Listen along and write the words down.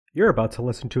You're about to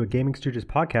listen to a Gaming Stooges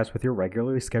podcast with your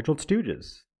regularly scheduled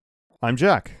Stooges. I'm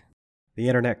Jack. The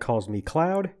internet calls me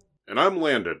Cloud. And I'm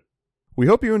Landon. We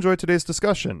hope you enjoyed today's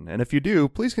discussion, and if you do,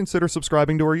 please consider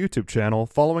subscribing to our YouTube channel,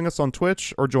 following us on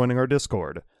Twitch, or joining our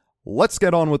Discord. Let's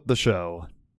get on with the show.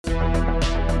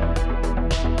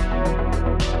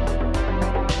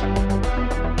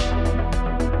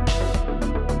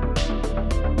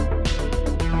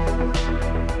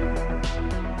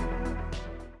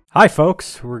 Hi,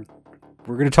 folks. We're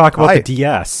going to talk about the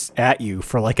DS at you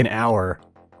for like an hour,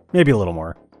 maybe a little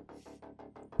more.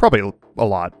 Probably a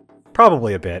lot.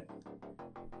 Probably a bit.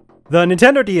 The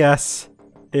Nintendo DS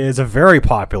is a very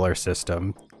popular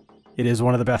system. It is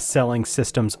one of the best-selling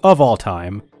systems of all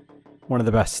time. One of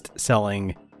the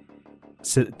best-selling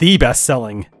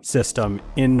system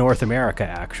in North America,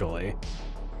 actually.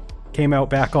 Came out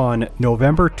back on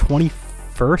November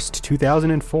 21st,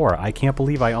 2004. I can't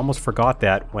believe I almost forgot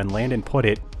that when Landon put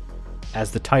it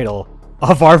as the title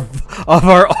of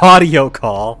our audio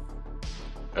call.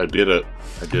 I did it.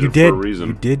 I did it for a reason.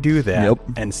 You did do that, Yep.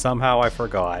 And somehow I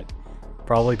forgot.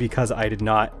 Probably because I did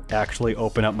not actually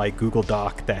open up my Google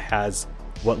Doc that has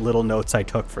what little notes I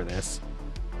took for this.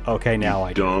 Okay, now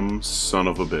I do. Dumb son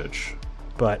of a bitch.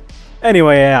 But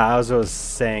anyway, yeah, as I was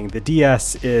saying, the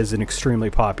DS is an extremely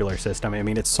popular system. I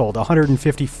mean, it's sold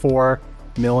 154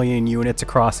 million units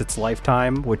across its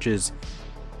lifetime, which is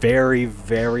very,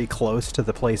 very close to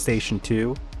the PlayStation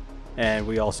 2. And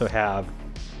we also have,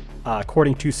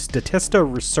 according to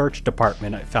Statista Research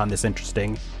Department, I found this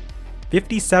interesting,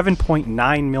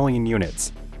 57.9 million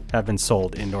units have been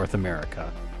sold in North America.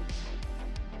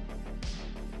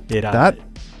 That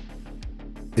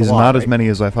is lot, not right? as many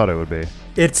as I thought it would be.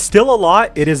 It's still a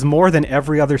lot. It is more than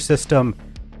every other system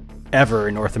ever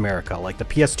in North America. Like the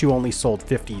PS2 only sold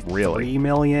 53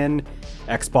 million.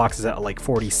 Xbox is at like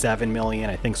 47 million.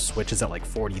 I think Switch is at like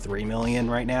 43 million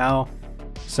right now.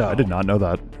 So I did not know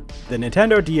that. The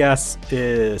Nintendo DS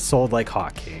is sold like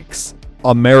hotcakes.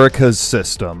 America's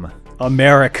system.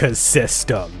 America's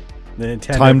system. The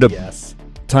Nintendo DS.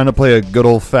 Time to play a good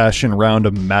old-fashioned round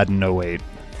of Madden 08.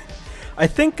 I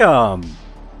think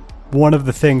one of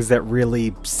the things that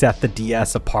really set the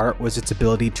DS apart was its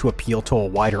ability to appeal to a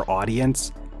wider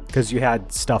audience, because you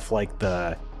had stuff like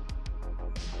the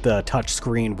touch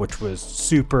screen, which was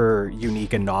super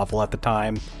unique and novel at the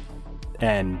time,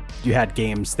 and you had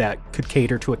games that could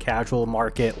cater to a casual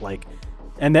market,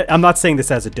 I'm not saying this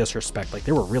as a disrespect, like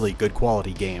there were really good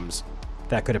quality games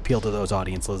that could appeal to those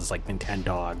audiences, like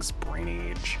Nintendogs, Brain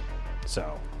Age.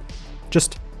 So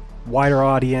just wider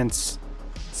audience,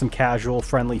 some casual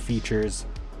friendly features,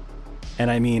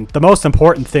 and I mean the most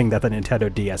important thing that the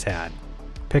Nintendo DS had,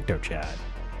 PictoChat.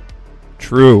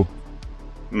 True.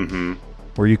 Mm-hmm.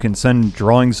 Where you can send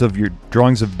drawings of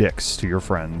dicks to your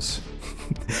friends.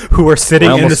 Who are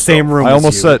sitting in the same room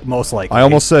as you, most likely. I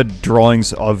almost said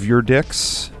drawings of your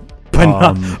dicks.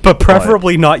 But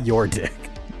preferably not your dick.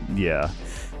 Yeah.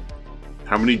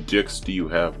 How many dicks do you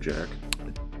have, Jack?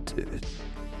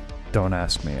 Don't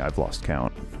ask me. I've lost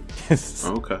count.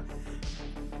 Okay.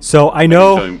 So I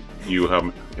know... Tell you how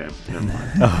many... Okay. Never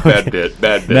mind. Oh, Bad okay. bit.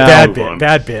 Bad bit.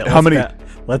 Bad bit. How many...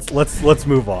 Let's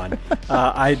move on.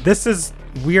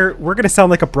 We're gonna sound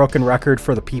like a broken record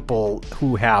for the people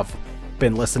who have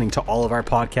been listening to all of our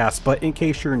podcasts, but in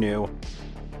case you're new,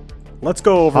 let's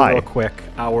go over real quick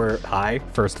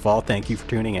first of all, thank you for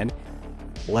tuning in.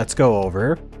 Let's go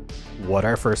over what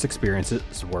our first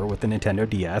experiences were with the Nintendo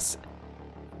DS.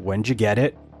 When'd you get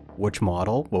it? Which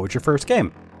model? What was your first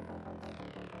game?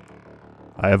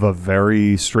 I have a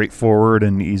very straightforward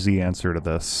and easy answer to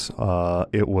this.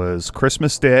 It was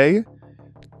Christmas Day,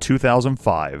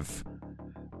 2005.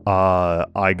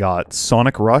 I got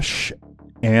Sonic Rush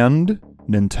and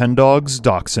Nintendogs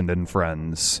Dachshund and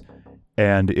Friends.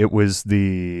 And it was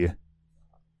the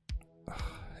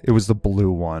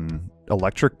blue one.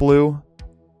 Electric Blue?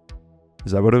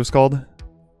 Is that what it was called?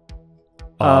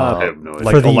 I have no idea.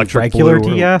 For the regular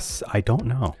Blue DS? I don't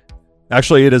know.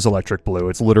 Actually, it is Electric Blue.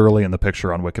 It's literally in the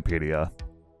picture on Wikipedia.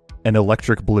 An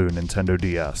Electric Blue Nintendo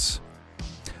DS.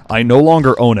 I no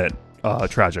longer own it,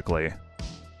 tragically,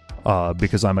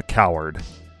 because I'm a coward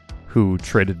who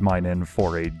traded mine in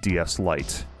for a DS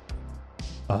Lite,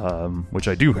 which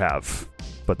I do have,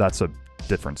 but that's a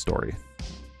different story.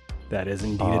 That is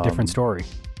indeed a different story.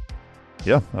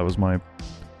 Yeah, that was my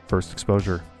first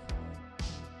exposure.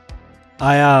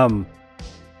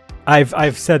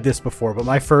 I've said this before, but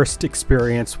my first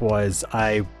experience was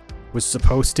I was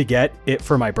supposed to get it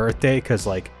for my birthday because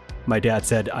like my dad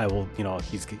said I will,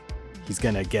 he's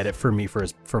gonna get it for me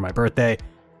for my birthday,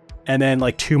 and then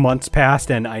like 2 months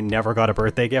passed and I never got a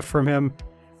birthday gift from him.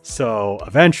 So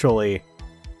eventually,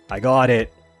 I got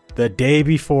it the day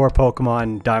before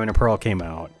Pokemon Diamond and Pearl came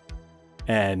out.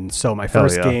 And so my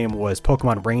first game was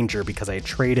Pokemon Ranger because I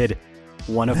traded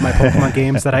one of my Pokemon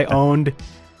games that I owned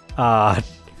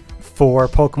for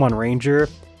Pokemon Ranger.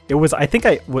 It was I think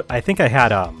I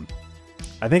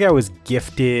was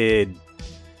gifted,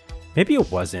 maybe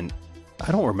it wasn't,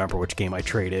 I don't remember which game I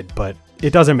traded, but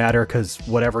it doesn't matter because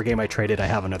whatever game I traded I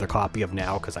have another copy of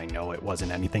now because I know it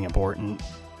wasn't anything important.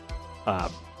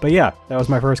 But yeah, that was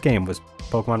my first game, was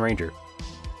Pokemon Ranger,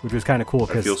 which was kind of cool.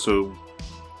 I feel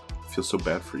so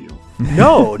bad for you.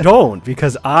 No, don't,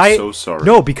 because So sorry.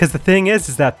 No, because the thing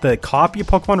is that the copy of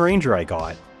Pokemon Ranger I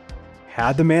got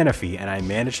had the Manaphy, and I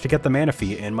managed to get the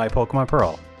Manaphy in my Pokemon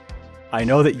Pearl. I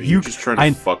know that Are you just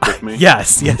trying to fuck with me?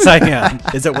 Yes, I am.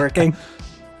 Is it working?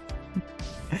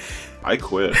 I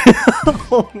quit.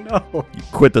 Oh no! You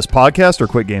quit this podcast or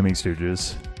quit Gaming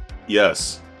Stooges?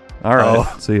 Yes. All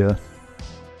right. See ya.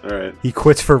 All right. He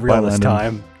quits for real Bye, this Landon.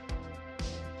 time.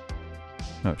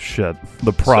 Oh shit!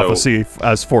 The prophecy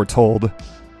as foretold.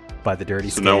 By the dirty.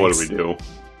 So now what do Skanks. we do?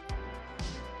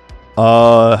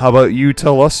 How about you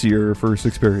tell us your first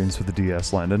experience with the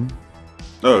DS, Landon?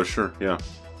 Oh, sure. Yeah.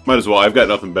 Might as well. I've got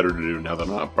nothing better to do now that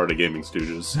I'm not part of Gaming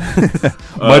Stooges.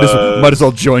 Might as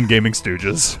well join Gaming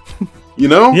Stooges. You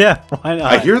know? Yeah, why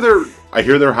not? I hear they're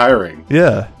hiring.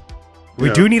 Yeah. we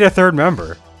Yeah. do need a third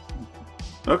member.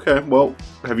 Okay. Well,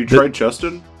 have you tried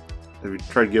Justin? Have you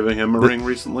tried giving him a ring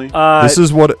recently? This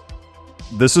is what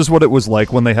it was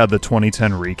like when they had the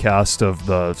 2010 recast of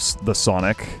the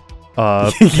Sonic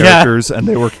characters, and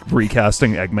they were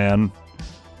recasting Eggman,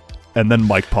 and then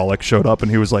Mike Pollock showed up, and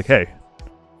he was like, "Hey,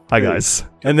 hi guys,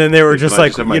 And then they were Can just I like,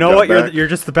 just have my you know gun what? back?" You're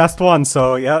just the best one.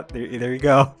 So yeah, there you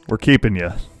go. we're keeping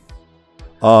you."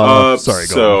 Sorry.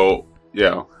 Go on.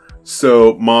 Yeah.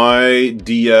 So my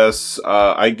DS,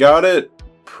 I got it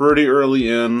pretty early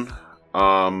in.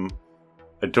 I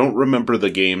don't remember the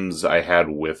games I had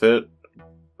with it.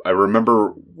 I remember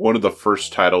one of the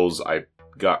first titles I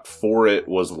got for it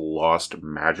was Lost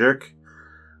Magic.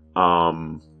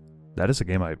 That is a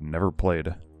game I've never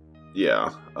played. Yeah.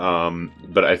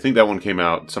 But I think that one came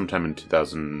out sometime in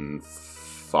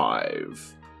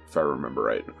 2005, if I remember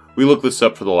right. We looked this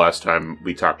up for the last time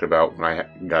we talked about when I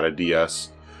got a DS.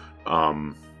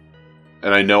 And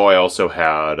I know I also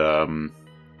had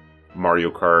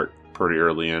Mario Kart pretty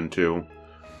early in too.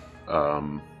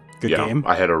 Good yeah, game.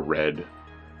 I had a red.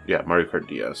 Yeah, Mario Kart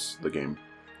DS, the game,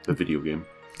 the video game.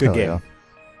 Good Hell game.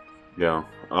 Yeah.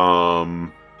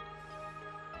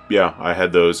 Yeah, I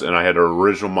had those, and I had an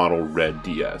original model red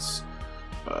DS.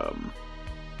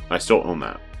 I still own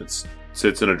that. It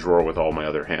sits in a drawer with all my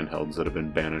other handhelds that have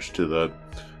been banished to the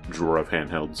drawer of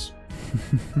handhelds.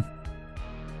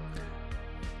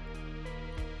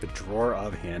 The drawer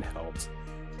of handhelds.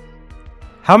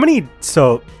 How many?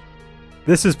 So,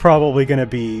 this is probably going to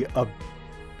be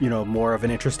more of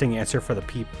an interesting answer for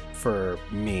for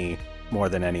me more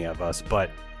than any of us.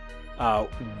 But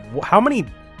how many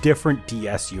different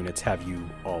DS units have you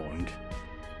owned?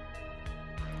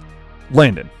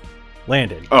 Landon.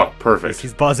 Oh, perfect.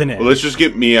 He's buzzing in. Well, let's just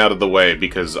get me out of the way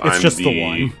because I'm just the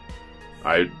one.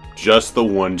 Just the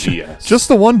one DS. Just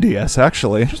the one DS,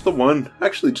 actually. Just the one.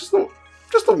 Actually, just the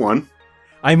one.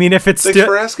 I mean, if it's Thanks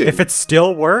for asking. if it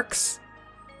still works,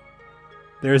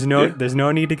 there's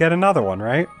no need to get another one,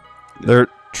 right? They're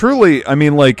truly, I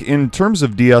mean, like, in terms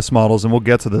of DS models, and we'll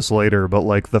get to this later, but,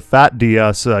 like, the Fat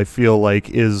DS, I feel like,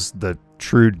 is the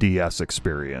true DS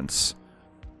experience.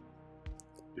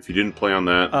 If you didn't play on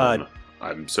that, then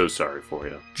I'm so sorry for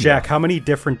you. Jack, how many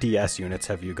different DS units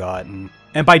have you gotten?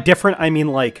 And by different, I mean,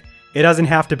 like, it doesn't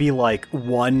have to be, like,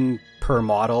 one per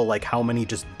model. Like, how many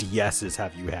just DSs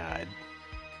have you had?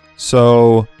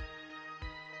 So,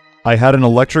 I had an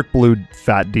electric blue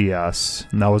Fat DS,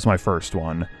 and that was my first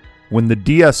one. When the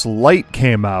DS Lite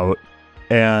came out,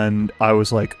 and I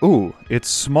was like, ooh, it's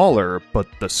smaller, but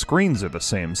the screens are the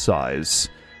same size.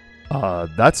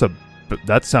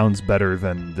 That sounds better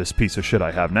than this piece of shit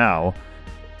I have now.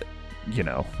 You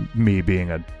know, me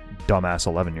being a dumbass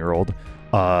 11-year-old.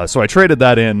 So I traded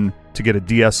that in to get a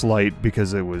DS Lite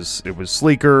because it was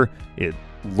sleeker. It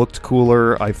looked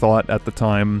cooler, I thought, at the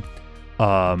time.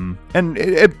 And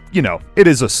it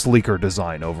is a sleeker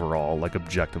design overall, like,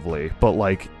 objectively. But,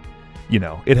 like, you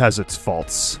know, it has its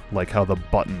faults, like how the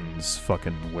buttons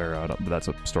fucking wear out. But that's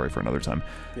a story for another time.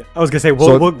 Yeah. I was gonna say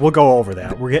we'll go over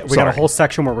that. We got a whole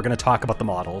section where we're gonna talk about the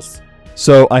models.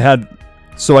 So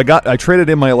I traded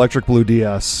in my electric blue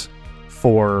DS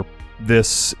for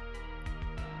this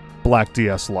black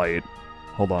DS Lite.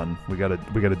 Hold on, we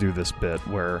gotta do this bit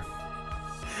where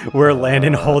where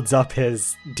Landon holds up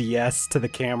his DS to the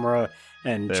camera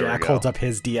and There we Jack go. holds up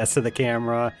his DS to the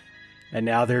camera, and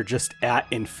now they're just at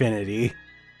infinity.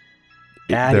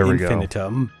 Ad There we go.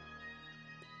 infinitum.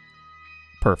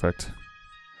 Perfect.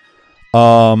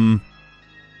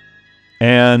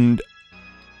 And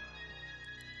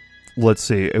let's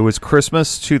see. It was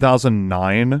Christmas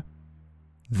 2009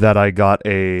 that I got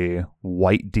a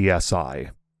white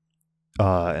DSi.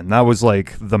 And that was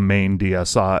like the main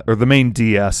DSi or the main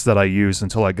DS that I used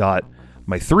until I got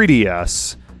my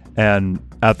 3DS. And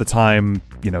at the time,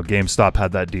 GameStop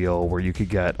had that deal where you could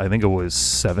get, I think it was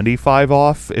 75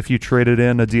 off if you traded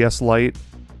in a DS Lite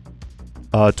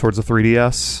towards a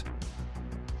 3DS.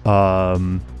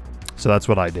 So that's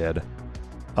what I did.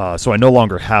 So I no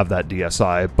longer have that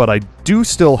DSi, but I do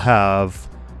still have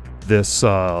this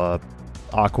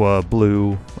aqua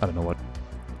blue, I don't know what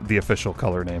the official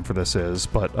color name for this is,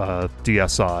 but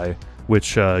DSi,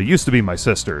 which used to be my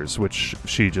sister's, which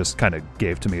she just kind of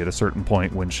gave to me at a certain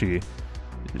point when she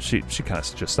kind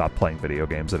of just stopped playing video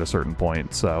games at a certain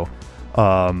point. So,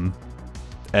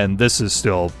 and this is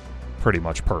still pretty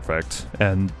much perfect.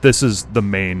 And this is the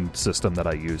main system that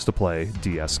I use to play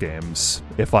DS games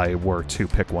if I were to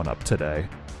pick one up today.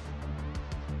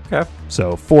 Okay.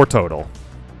 So 4 total.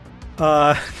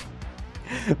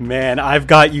 Man, I've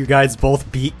got you guys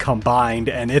both beat combined,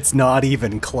 and it's not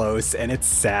even close, and it's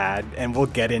sad, and we'll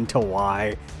get into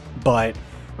why. But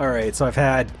all right, so I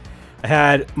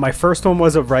had my first one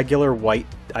was a regular white,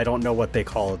 I don't know what they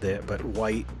called it, but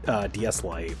white DS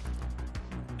Lite.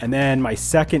 And then my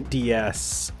second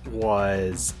DS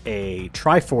was a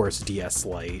Triforce DS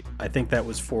Lite. I think that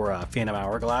was for Phantom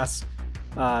Hourglass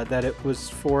that it was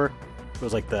for. It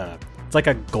was like it's like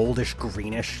a goldish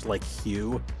greenish like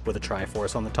hue with a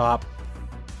Triforce on the top.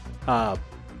 And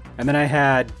then I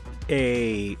had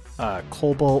a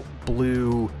cobalt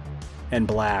blue and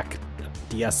black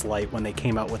DS Lite when they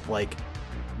came out with like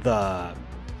the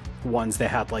ones that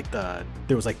had like there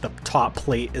was like the top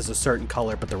plate is a certain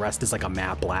color, but the rest is like a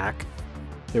matte black.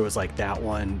 There was like that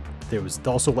one. There was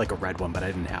also like a red one, but I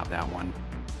didn't have that one.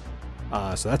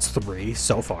 So that's 3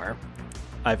 so far.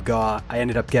 I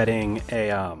ended up getting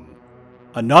a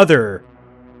another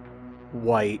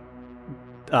white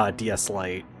DS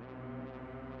Lite.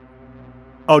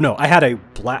 Oh no, I had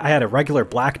a regular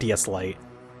black DS Lite.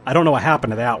 I don't know what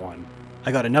happened to that one.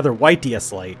 I got another white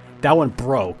DS Lite. That one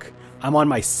broke. I'm on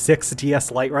my 6th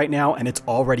DS Lite right now, and it's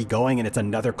already going, and it's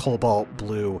another cobalt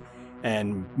blue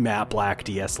and matte black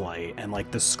DS Lite, and like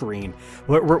the screen.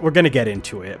 We're gonna get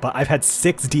into it, but I've had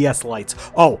 6 DS Lites.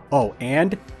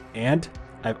 And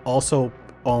I've also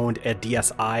owned a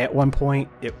DSi at one point.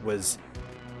 It was,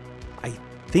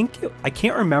 I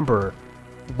can't remember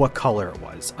what color it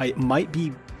was. It might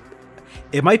be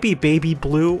baby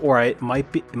blue, or it might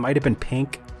have been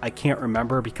pink. I can't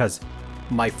remember because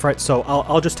my friend. So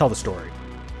I'll just tell the story.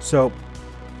 So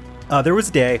there was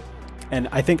a day, and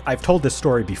I think I've told this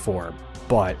story before,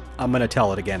 but I'm gonna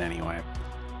tell it again anyway.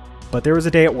 But there was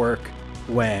a day at work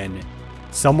when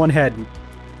someone had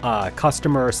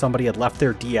customer or somebody had left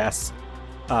their DS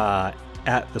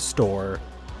at the store.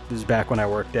 This is back when I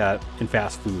worked in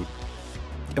fast food,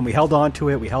 and we held on to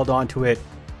it.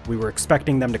 We were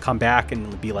expecting them to come back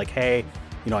and be like, hey,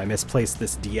 I misplaced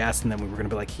this DS, and then we were gonna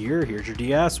be like, here's your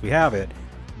DS, we have it.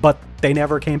 But they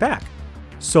never came back.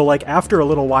 So like after a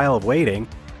little while of waiting,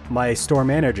 my store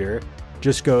manager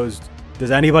just goes, does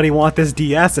anybody want this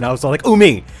DS? And I was like, oh,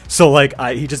 me. So like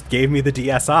he just gave me the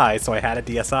DSi, so I had a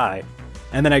DSi.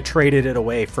 And then I traded it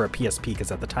away for a PSP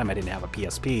because at the time I didn't have a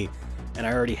PSP, and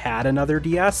I already had another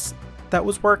DS that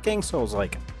was working. So I was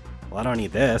like, well, I don't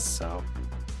need this.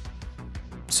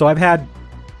 So I've had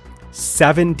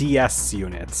 7 DS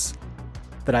units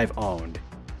that I've owned.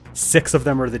 6 of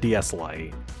them are the DS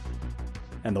Lite,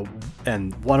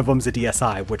 and one of them's a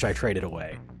DSi, which I traded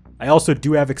away. I also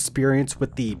do have experience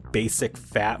with the basic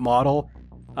fat model.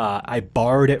 I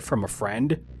borrowed it from a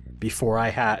friend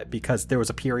because there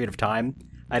was a period of time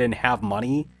I didn't have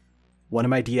money. One of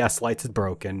my DS Lites had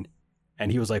broken,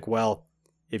 and he was like, well,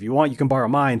 if you want, you can borrow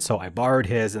mine. So I borrowed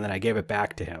his, and then I gave it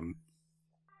back to him.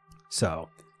 So,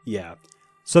 yeah.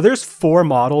 So there's 4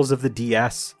 models of the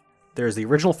DS. There's the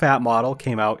original fat model,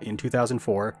 came out in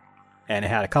 2004, and it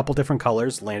had a couple different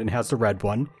colors. Landon has the red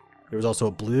one. There was also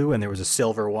a blue, and there was a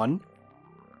silver one.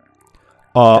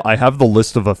 I have the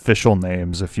list of official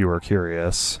names if you are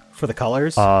curious. For the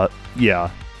colors? Yeah.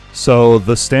 So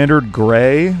the standard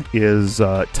gray is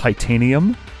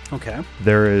titanium. Okay.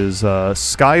 There is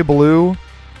sky blue,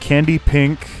 candy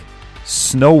pink,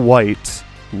 snow white,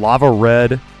 lava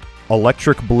red,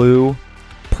 electric blue,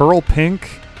 pearl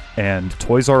pink, and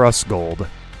Toys R Us gold.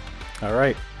 All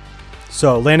right.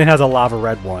 So Landon has a lava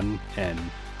red one, and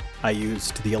I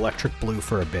used the electric blue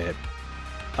for a bit.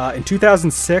 In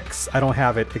 2006, I don't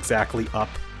have it exactly up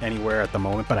anywhere at the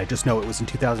moment, but I just know it was in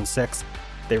 2006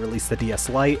 they released the DS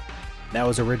Lite. That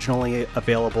was originally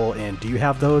available in... Do you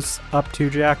have those up too,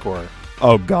 Jack, or...?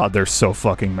 Oh god, they're so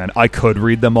fucking many. I could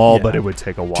read them all, but it would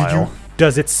take a while.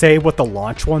 Does it say what the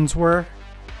launch ones were?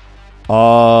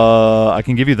 I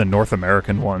can give you the North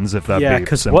American ones if that'd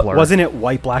be simpler. Yeah, wasn't it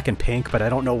white, black, and pink? But I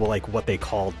don't know what they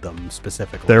called them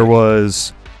specifically. There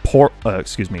was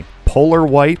Polar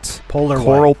White,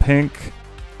 Coral Pink,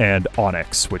 and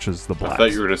Onyx, which is the black. I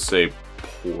thought you were going to say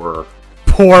poor.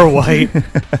 Poor white.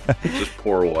 Just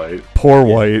poor white. Poor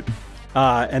white.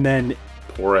 And then...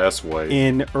 Poor ass white.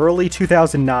 In early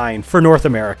 2009, for North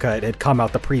America, it had come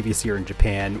out the previous year in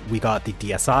Japan, we got the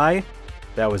DSi.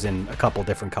 That was in a couple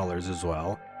different colors as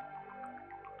well.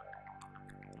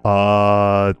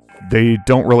 They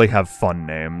don't really have fun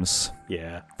names.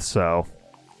 Yeah. So.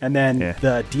 And then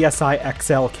the DSi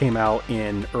XL came out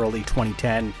in early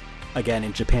 2010. Again,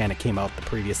 in Japan, it came out the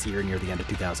previous year near the end of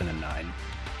 2009.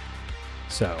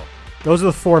 So, those are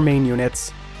the four main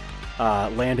units.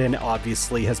 Landon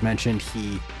obviously has mentioned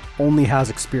he only has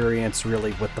experience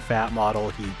really with the fat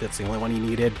model. That's the only one he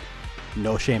needed.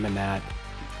 No shame in that.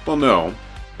 Well, no,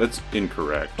 that's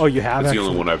incorrect. Oh, you have? That's the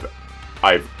only one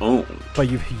I've owned. But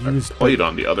you've used... I've played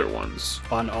on the other ones.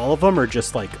 On all of them, or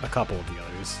just like a couple of the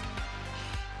others?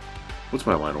 What's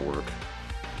my line of work?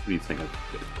 What do you think I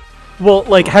did? Well,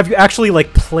 like, have you actually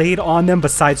like played on them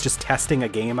besides just testing a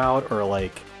game out, or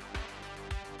like...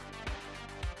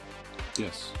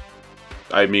 Yes.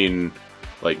 I mean,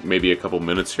 like maybe a couple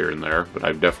minutes here and there, but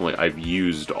I've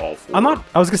used all four.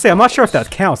 I was gonna say, I'm not sure if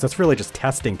that counts. That's really just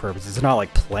testing purposes. It's not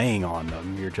like playing on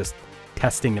them. You're just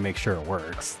testing to make sure it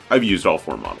works. I've used all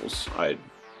four models. I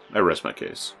rest my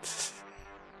case.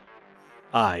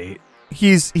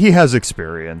 He has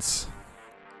experience.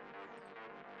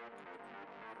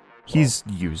 He's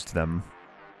used them.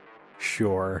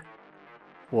 Sure.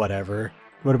 Whatever.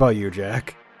 What about you,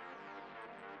 Jack?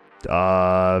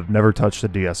 I've never touched a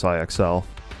DSi XL.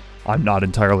 I'm not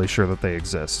entirely sure that they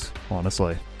exist,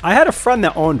 honestly. I had a friend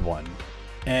that owned one,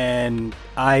 and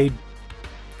I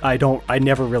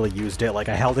never really used it. Like,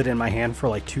 I held it in my hand for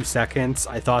like 2 seconds.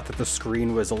 I thought that the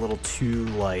screen was a little too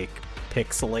like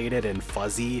pixelated and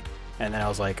fuzzy, and then I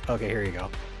was like, okay, here you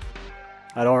go.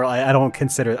 I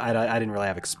didn't really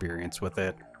have experience with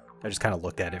it. I just kind of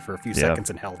looked at it for a few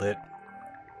seconds and held it.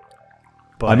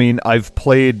 But, I mean, I've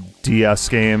played DS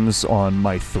games on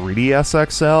my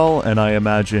 3DS XL, and I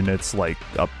imagine it's like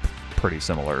a pretty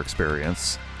similar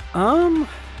experience. I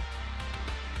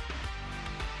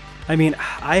mean,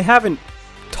 I haven't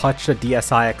touched a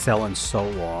DSi XL in so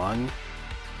long,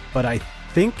 but I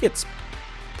think it's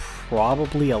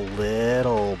probably a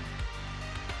little,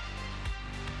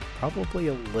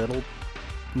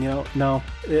 no,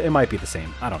 it might be the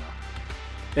same. I don't know.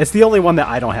 It's the only one that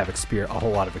I don't have a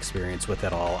whole lot of experience with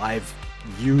at all. I've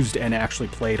used and actually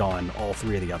played on all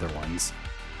three of the other ones,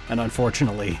 and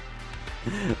unfortunately,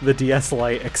 the DS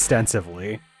Lite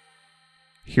extensively.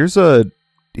 Here's a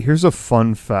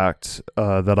fun fact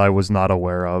that I was not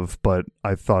aware of, but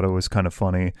I thought it was kind of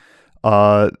funny.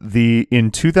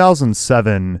 In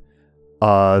 2007,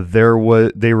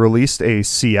 they released a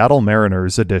Seattle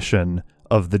Mariners edition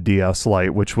of the DS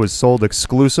Lite, which was sold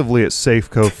exclusively at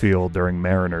Safeco Field during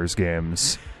Mariners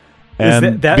games.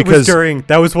 And that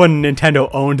was when Nintendo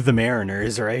owned the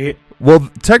Mariners, right?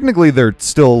 Well, technically they're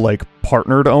still like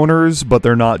partnered owners, but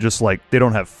they're not just like, they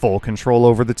don't have full control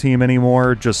over the team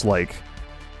anymore, just like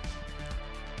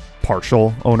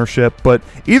partial ownership. But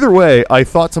either way, I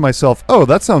thought to myself, oh,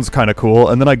 that sounds kind of cool.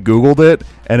 And then I Googled it,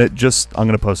 and I'm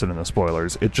going to post it in the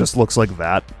spoilers. It just looks like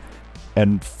that.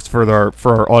 And for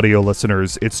our audio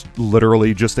listeners, it's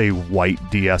literally just a white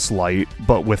DS Lite,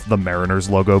 but with the Mariners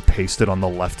logo pasted on the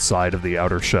left side of the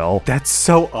outer shell. That's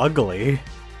so ugly.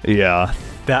 Yeah.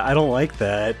 I don't like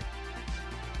that.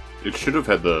 It should have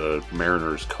had the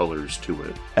Mariners colors to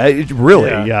it.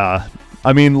 Yeah.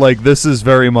 I mean, like, this is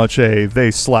very much they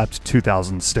slapped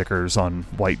 2000 stickers on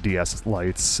white DS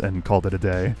Lites and called it a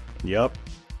day. Yep.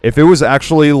 If it was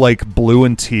actually like blue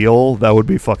and teal, that would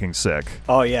be fucking sick.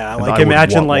 Oh yeah, like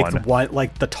imagine like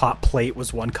the top plate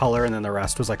was one color and then the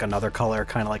rest was like another color,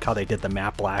 kind of like how they did the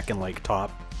matte black and like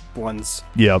top ones.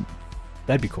 Yep.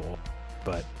 That'd be cool.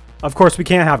 But of course we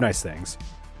can't have nice things.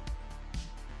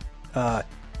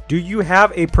 Do you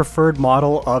have a preferred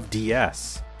model of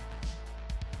DS?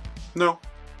 No.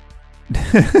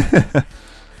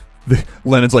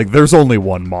 Lennon's like, there's only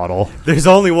one model. There's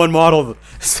only one model,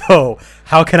 so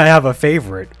how can I have a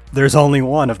favorite? There's only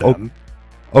one of them.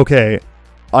 Okay,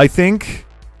 I think,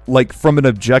 like, from an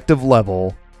objective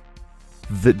level,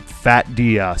 the Fat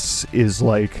DS is,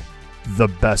 like, the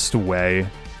best way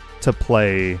to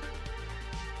play.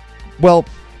 Well,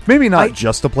 maybe not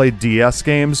just to play DS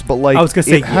games, but, like, I was gonna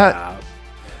say, yeah.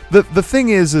 The thing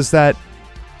is that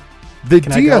the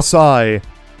DSi,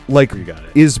 like,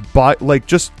 is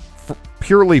just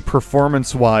purely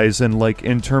performance-wise and, like,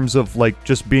 in terms of, like,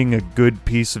 just being a good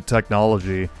piece of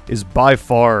technology, is by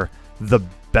far the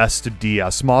best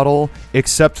DS model,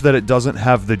 except that it doesn't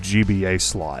have the GBA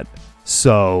slot.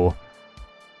 So,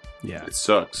 yeah, it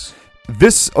sucks.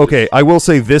 I will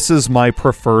say this is my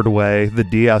preferred way. The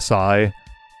DSi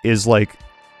is, like,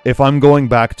 if I'm going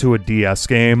back to a DS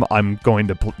game, I'm going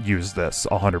to use this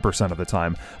 100% of the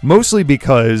time. Mostly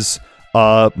because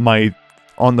on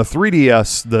the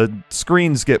 3DS, the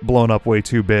screens get blown up way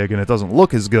too big and it doesn't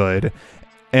look as good.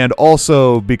 And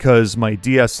also because my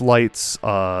DS Lite's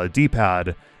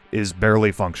D-pad is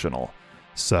barely functional.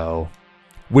 So,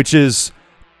 which is,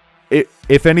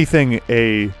 if anything,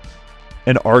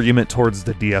 an argument towards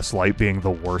the DS Lite being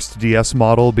the worst DS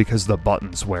model because the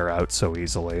buttons wear out so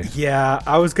easily. Yeah,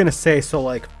 I was gonna say, so,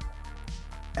 like,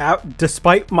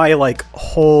 despite my, like,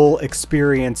 whole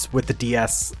experience with the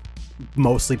DS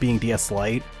mostly being DS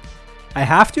Lite, I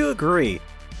have to agree.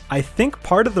 I think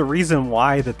part of the reason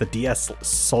why that the DS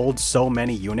sold so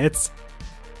many units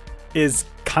is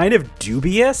kind of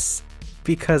dubious,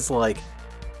 because, like,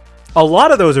 a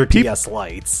lot of those are DS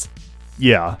Lites.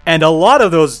 Yeah. And a lot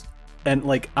of those, and,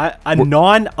 like, a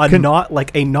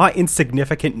not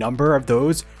insignificant number of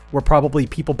those were probably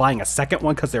people buying a second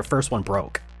one because their first one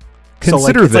broke.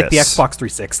 Consider it's like the Xbox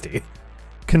 360.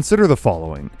 Consider the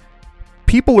following.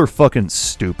 People are fucking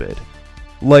stupid.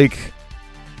 Like,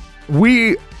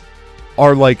 we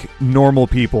are, like, normal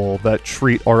people that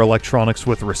treat our electronics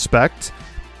with respect,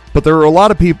 but there are a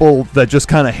lot of people that just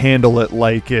kind of handle it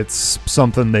like it's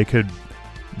something they could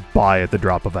buy at the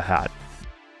drop of a hat.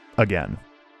 Again.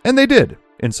 And they did,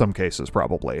 in some cases,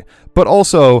 probably. But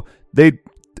also, they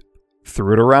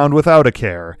threw it around without a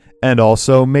care, and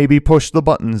also maybe pushed the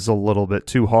buttons a little bit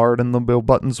too hard, and the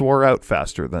buttons wore out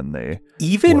faster than they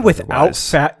even without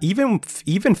even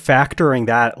factoring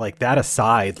that, like, that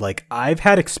aside, like, I've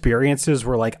had experiences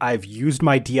where, like, I've used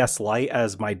my DS Lite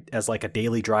as like a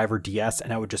daily driver DS,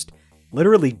 and I would just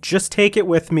literally just take it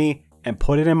with me and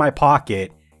put it in my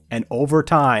pocket, and over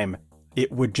time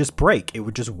it would just break. It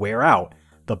would just wear out.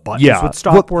 The buttons would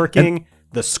stop working.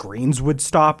 The screens would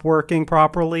stop working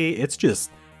properly. It's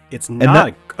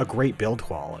not a great build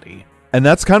quality. And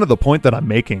that's kind of the point that I'm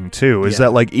making, too, is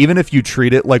that, like, even if you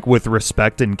treat it, like, with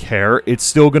respect and care, it's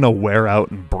still going to wear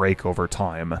out and break over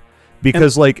time.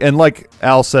 Because, like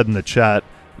Al said in the chat,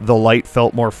 the Lite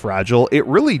felt more fragile. It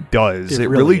really does. It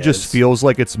really just feels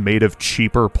like it's made of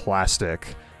cheaper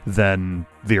plastic than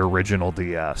the original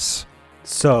DS.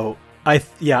 So, I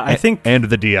think... And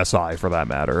the DSi, for that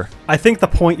matter. I think the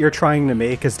point you're trying to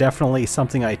make is definitely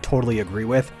something I totally agree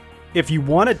with. If you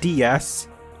want a DS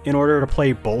in order to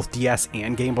play both DS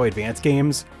and Game Boy Advance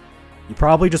games, you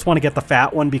probably just want to get the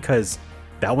fat one because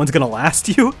that one's going to last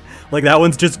you. Like, that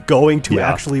one's just going to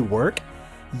actually work.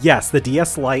 Yes, the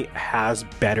DS Lite has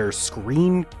better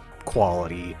screen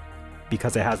quality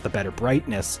because it has the better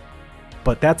brightness,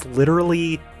 but that's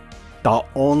literally the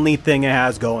only thing it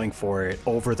has going for it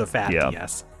over the fat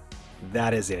DS.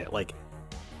 That is it. Like,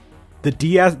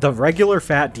 the regular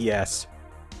fat DS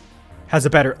has a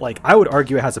better, like, I would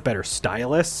argue it has a better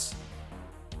stylus.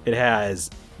 It has,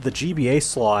 the GBA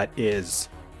slot is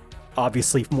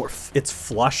obviously it's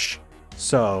flush,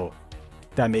 so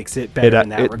that makes it better in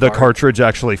that regard. The cartridge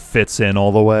actually fits in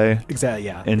all the way. Exactly,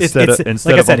 yeah. Instead of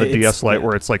on the DS Lite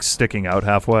where it's, like, sticking out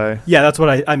halfway. Yeah, that's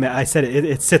what I meant. I said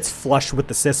it sits flush with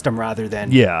the system rather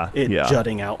than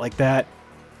jutting out like that.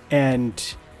 And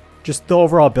just the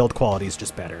overall build quality is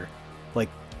just better. Like,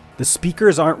 the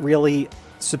speakers aren't really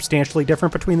substantially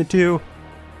different between the two,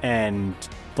 and,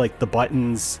 like, the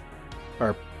buttons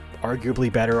are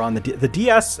arguably better on the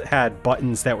DS had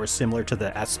buttons that were similar to the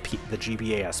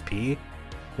GBA SP,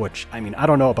 which, I mean, I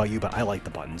don't know about you, but I like the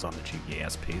buttons on the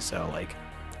GBA SP, so, like,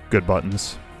 good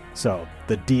buttons. So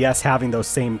the DS having those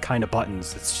same kind of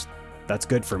buttons, that's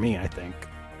good for me, I think.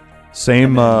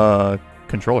 Same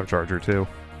controller charger too,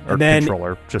 or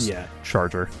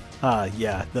charger.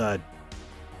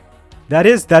 That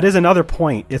is another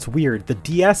point. It's weird. The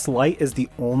DS Lite is the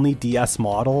only DS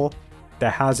model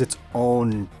that has its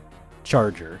own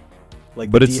charger. Like,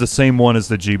 but it's the same one as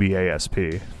the GBA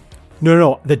SP.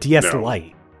 No, the DS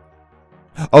Lite.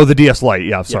 Oh, the DS Lite.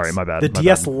 Yeah, sorry, my bad. The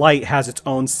DS Lite has its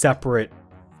own separate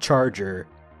charger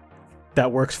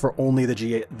that works for only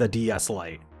the DS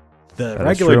Lite. The That is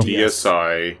regular true. DS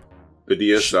the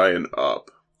DSi and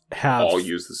up have all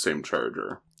use the same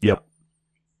charger. Yep.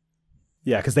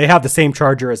 Yeah, because they have the same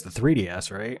charger as the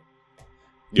 3DS, right?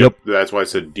 Yep. That's why I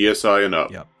said DSi and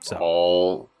up. Yep. So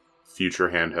All future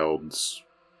handhelds,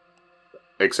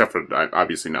 except for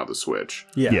obviously now the Switch.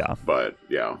 yeah. But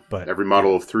yeah, But every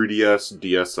model of 3DS,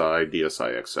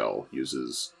 DSi XL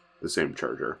uses the same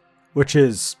charger. which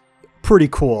is pretty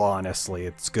cool, honestly.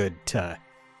 It's good to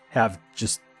have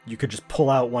you could just pull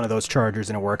out one of those chargers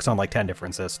and it works on like 10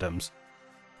 different systems.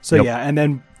 So Yep. yeah, and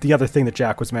then the other thing that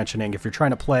Jack was mentioning, if you're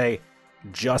trying to play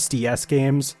just DS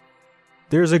games,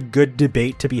 there's a good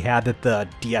debate to be had that the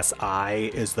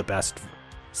DSi is the best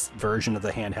version of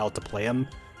the handheld to play them,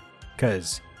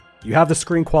 because you have the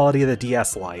screen quality of the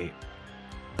DS Lite,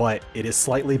 but it is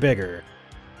slightly bigger,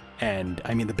 and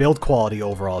I mean the build quality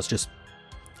overall is just,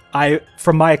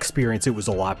 from my experience, it was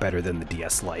a lot better than the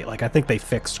DS Lite. Like I think they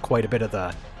fixed quite a bit of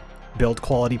the build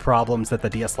quality problems that the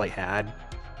DS Lite had,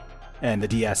 and the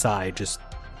DSi just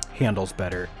handles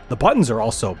better. The buttons are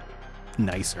also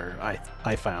nicer,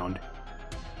 I found.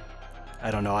 I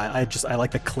don't know, I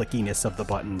like the clickiness of the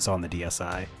buttons on the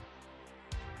DSi.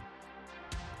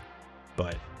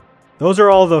 But those are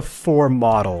all the 4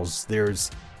 models. We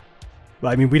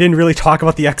didn't really talk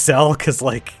about the XL because,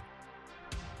 like,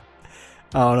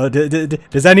 I don't know.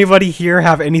 Does anybody here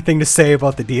have anything to say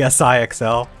about the DSi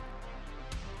XL?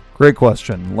 Great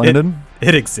question, Landon.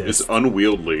 It exists. It's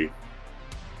unwieldy.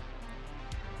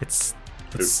 It's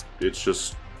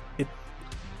just. It-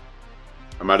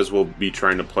 I might as well be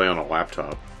trying to play on a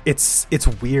laptop. it's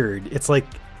weird. It's like,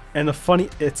 and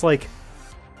it's like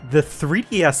the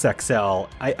 3DS XL.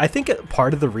 I think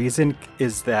part of the reason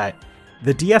is that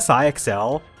the DSi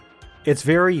XL, it's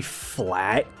very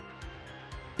flat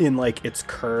in like its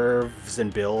curves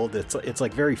and build. It's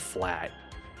like very flat.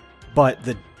 But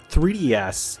the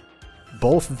 3DS,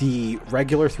 both the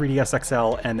regular 3DS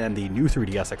XL and then the new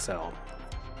 3DS XL,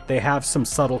 they have some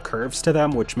subtle curves to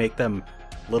them which make them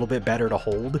a little bit better to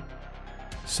hold.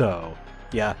 So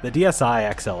yeah, the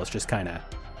DSi XL is just kind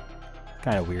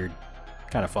of weird,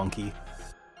 kind of funky.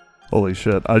 Holy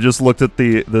shit! I just looked at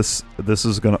this. This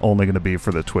is only gonna be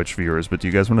for the Twitch viewers. But do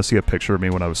you guys want to see a picture of me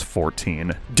when I was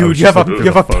 14? Dude, you have a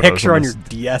picture on your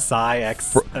DSi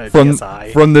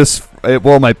DSi from this.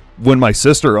 When my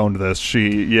sister owned this,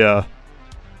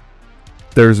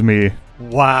 there's me,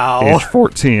 Wow. age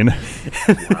 14.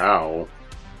 Wow.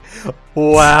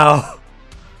 Wow.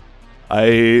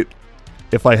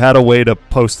 If I had a way to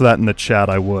post that in the chat,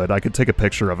 I would. I could take a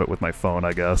picture of it with my phone,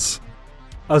 I guess.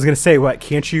 I was gonna say, what?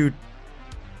 Can't you?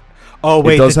 Oh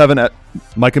wait. It does have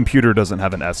my computer doesn't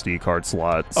have an SD card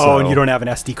slot. Oh, so, and you don't have an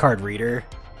SD card reader?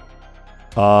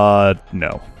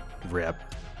 No. Rip.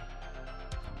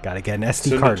 Gotta get an SD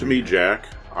Send card. it to me, Jack.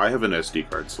 I have an SD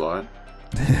card slot.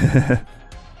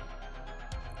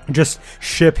 Just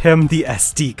ship him the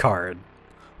SD card.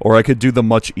 Or I could do the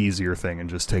much easier thing and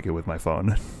just take it with my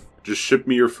phone. Just ship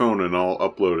me your phone and I'll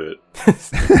upload it.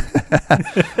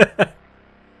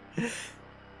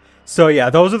 So yeah,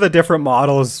 those are the different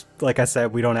models. Like I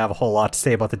said, we don't have a whole lot to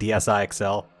say about the DSi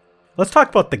XL. Let's talk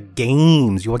about the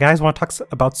games. You guys want to talk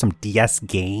about some DS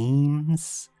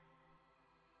games?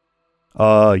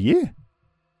 Yeah.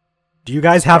 Do you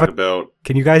guys have Talk a? about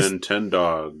Can you guys?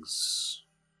 Nintendogs.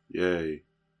 Yay.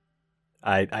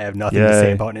 I have nothing to say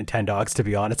Yay. about Nintendogs, to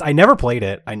be honest. I never played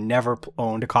it. I never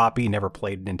owned a copy. Never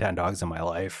played Nintendogs in my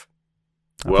life.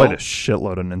 I Well, played a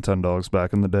shitload of Nintendogs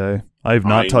back in the day. I have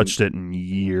not touched it in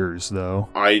years, though.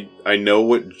 I know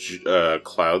what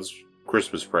Cloud's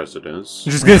Christmas present is.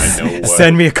 You're just I know gonna what,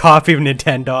 send me a copy of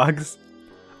Nintendogs.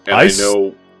 and I I s-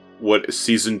 know what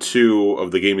season 2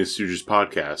 of the Gaming Stooges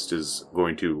podcast is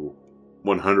going to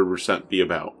 100% be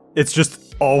about. It's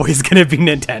just always gonna be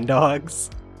Nintendogs.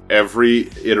 Every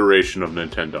iteration of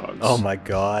Nintendogs. Oh my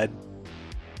god.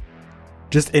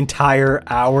 Just entire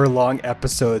hour-long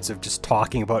episodes of just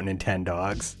talking about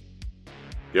Nintendogs.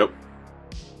 Yep.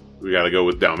 We gotta go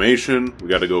with Dalmatian. We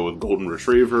gotta go with Golden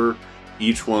Retriever.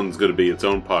 Each one's gonna be its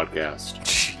own podcast.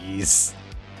 Jeez.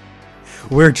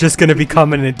 We're just gonna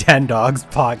become a Nintendogs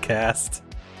podcast.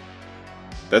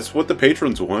 That's what the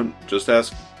patrons want. Just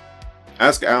ask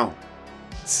Al.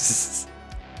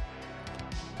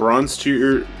 Bronze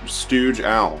tier stooge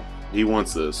Al. He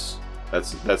wants this.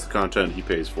 That's the content he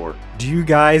pays for. Do you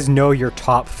guys know your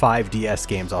top 5 DS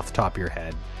games off the top of your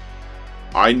head?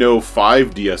 I know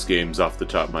 5 DS games off the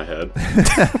top of my head.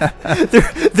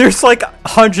 There's like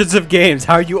hundreds of games.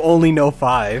 How you only know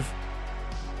 5?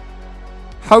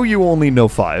 How you only know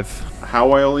 5?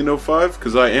 How I only know 5?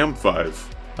 Because I am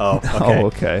 5. Oh, okay. Oh,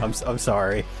 okay. I'm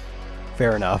sorry.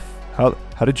 Fair enough. How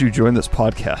How did you join this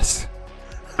podcast?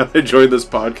 I joined this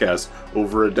podcast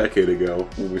over a decade ago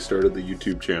when we started the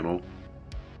YouTube channel.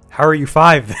 How are you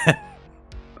 5 then?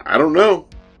 I don't know.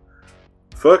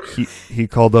 Fuck. He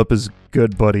called up his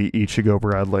good buddy Ichigo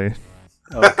Bradley.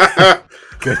 Oh,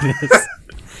 goodness.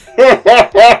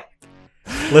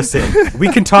 Listen, we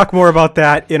can talk more about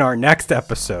that in our next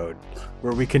episode,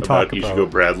 where we can talk Ichigo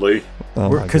about Bradley.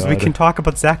 because we can talk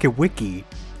about Zack and Wiki.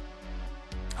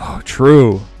 Oh,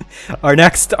 true. Our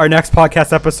next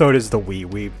podcast episode is the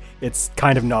Wii. It's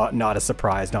kind of not a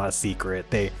surprise, not a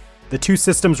secret. The two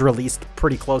systems released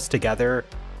pretty close together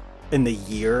in the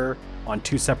year on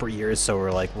 2 separate years, so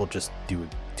we're like, we'll just do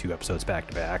 2 episodes back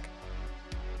to back.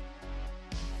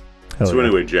 So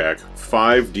anyway, Jack,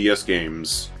 5 DS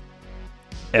games.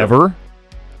 Ever?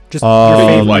 Just your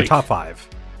favorite, like. your top 5.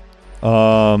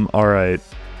 All right.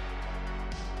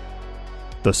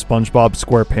 The SpongeBob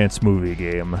SquarePants movie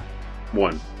game.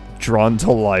 1. Drawn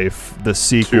to Life, the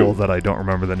sequel 2. that I don't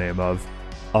remember the name of.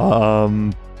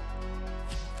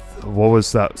 What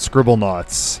was that?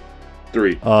 Scribblenauts.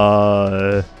 3.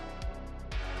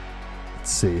 Let's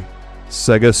see.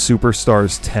 Sega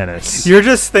Superstars Tennis. You're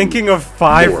just thinking of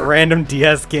 5 More. random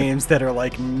DS games that are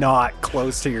like not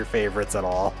close to your favorites at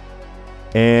all.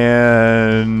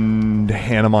 And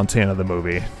Hannah Montana the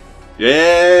movie.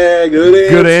 Yeah, good answer.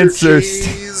 Good answers.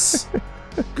 Cheese.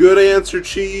 Good answer,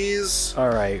 cheese. All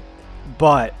right,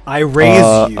 but I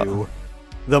raise you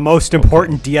the most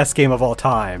important DS game of all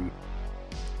time,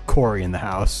 Cory in the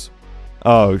House.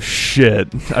 Oh shit!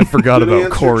 I forgot Good about answer,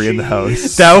 Cory in the cheese.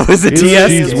 House. That was a It's DS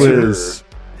Cheese game. Whiz.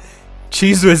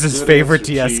 Cheese was his Good favorite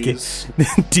answer, DS cheese.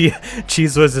 game.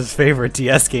 Cheese was his favorite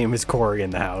DS game is Cory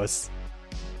in the House.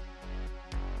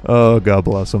 Oh, God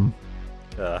bless him.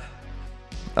 Uh,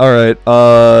 All right,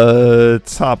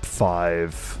 top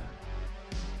 5.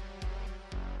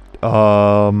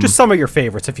 just some of your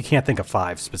favorites if you can't think of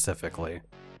 5 specifically.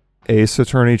 Ace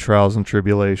Attorney Trials and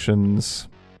Tribulations.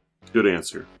 Good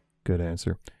answer. Good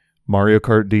answer. Mario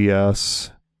Kart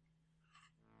DS.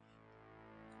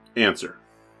 Answer.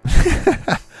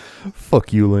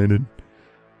 Fuck you, Landon.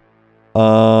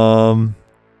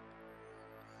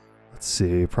 Let's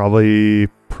see. Probably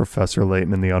Professor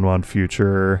Layton in the Unwound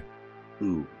Future.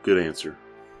 Ooh, good answer.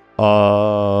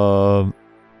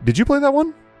 Did you play that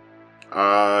one?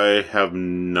 I have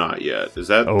not yet. Is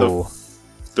that Oh. the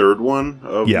third one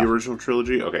of Yeah. the original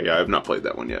trilogy? Okay, yeah, I have not played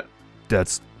that one yet.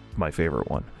 That's my favorite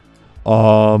one.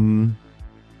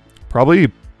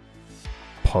 Probably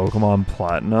Pokemon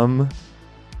Platinum.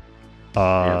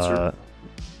 Answer.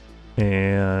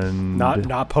 And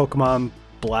Not Pokemon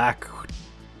Black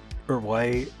or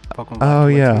White. Pokemon Black oh or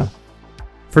White yeah. 2.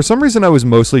 For some reason, I was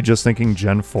mostly just thinking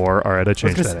Gen 4. All right, I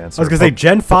changed that I answer. was gonna say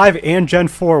Gen 5 and Gen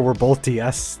 4 were both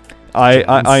DS.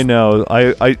 I know.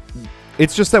 I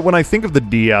it's just that when I think of the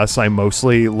DS, I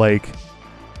mostly like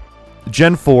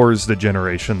Gen 4 is the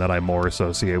generation that I more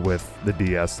associate with the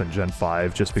DS than Gen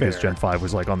 5, just because Fair. Gen 5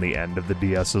 was like on the end of the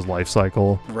DS's life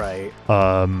cycle. Right.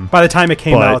 By By the time it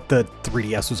came But- out, the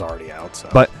 3DS was already out. So.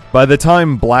 but by the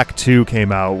time Black 2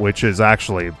 came out, which is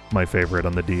actually my favorite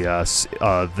on the DS,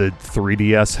 the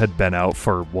 3DS had been out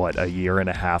for what, a year and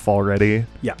a half already.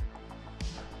 yeah.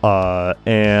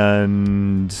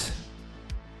 And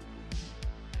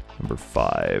number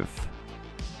 5.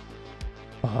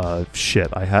 Shit,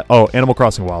 I had Animal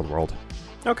Crossing Wild World.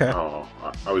 Okay. Oh,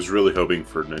 I was really hoping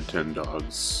for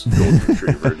Nintendo's Golden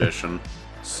Retriever Edition.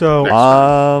 So Next.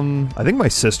 I think my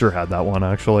sister had that one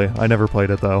actually. I never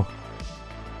played it though.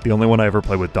 The only one I ever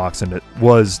played with Dachshund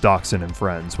was Dachshund and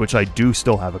Friends, which I do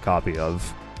still have a copy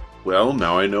of. Well,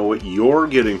 now I know what you're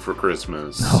getting for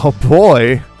Christmas. Oh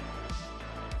boy.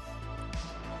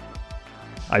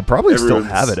 I'd probably still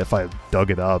Everyone's- have it if I dug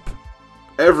it up.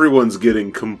 Everyone's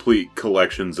getting complete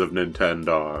collections of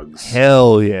Nintendogs.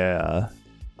 Hell yeah.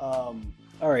 all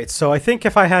right. So I think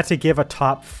if I had to give a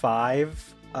top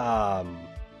 5,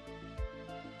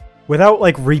 without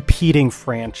like repeating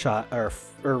franchise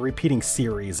or repeating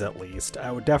series at least,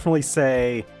 I would definitely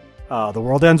say The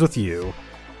World Ends With You,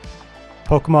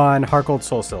 Pokemon Heart Gold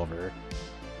Soul Silver,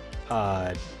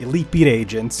 Elite Beat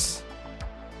Agents,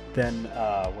 then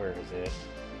where is it?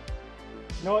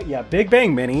 You know what? Yeah, Big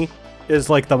Bang Mini is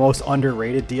like the most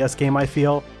underrated DS game, I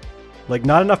feel. Like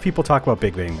not enough people talk about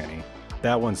Big Bang Mini.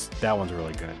 That one's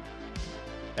really good.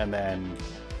 And then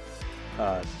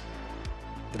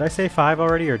did I say 5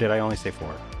 already or did I only say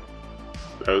 4?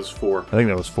 That was 4. I think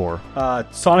that was 4.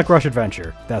 Sonic Rush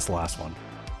Adventure. That's the last one.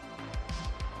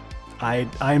 I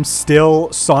am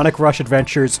still Sonic Rush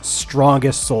Adventure's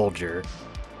strongest soldier.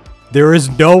 There is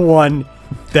no one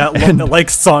that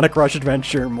likes Sonic Rush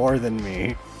Adventure more than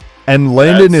me. And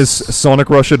Landon is Sonic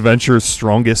Rush Adventure's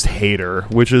strongest hater,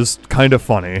 which is kind of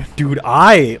funny. Dude,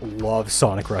 I love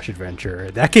Sonic Rush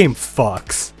Adventure. That game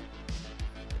fucks.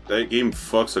 That game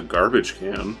fucks a garbage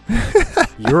can.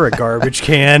 You're a garbage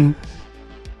can.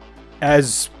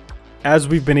 As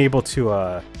we've been able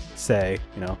to say,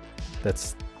 you know,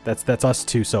 that's us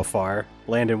two so far.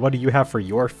 Landon, what do you have for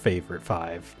your favorite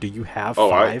 5? Do you have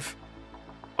 5?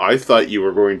 I thought you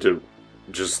were going to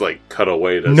just like cut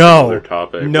away to some other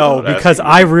topic. No, because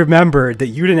I remembered that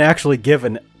you didn't actually give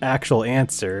an actual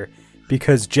answer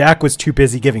because Jack was too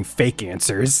busy giving fake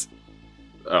answers.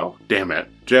 Oh, damn it.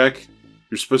 Jack,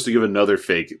 you're supposed to give another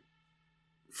fake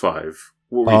 5.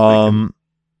 What were you thinking?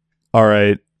 All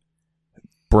right.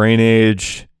 Brain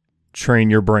Age, train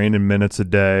your brain in minutes a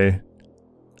day.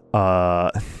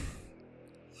 Come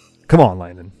on,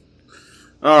 Landon.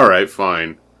 All right,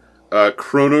 fine.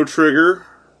 Chrono Trigger.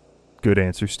 Good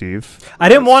answer, Steve. I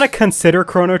didn't want to consider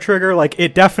Chrono Trigger. Like,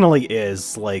 it definitely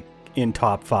is, like, in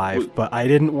top 5, but I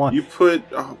didn't want... You put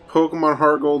Pokemon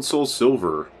Heart Gold, Soul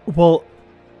Silver. Well,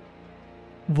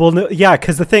 no, yeah,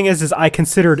 because the thing is I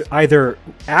considered either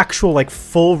actual, like,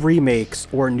 full remakes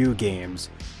or new games,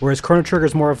 whereas Chrono Trigger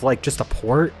is more of, like, just a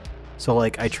port. So,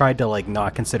 like, I tried to, like,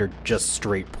 not consider just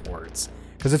straight ports.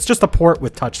 Because it's just a port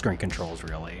with touchscreen controls,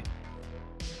 really.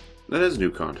 That is new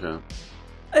content.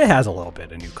 It has a little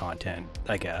bit of new content,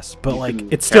 I guess, but You like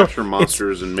can it's still capture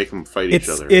monsters and make them fight each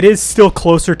other. It is still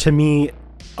closer to me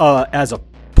as a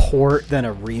port than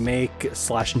a remake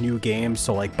 / new game.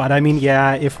 So like, but I mean,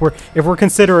 yeah, if we're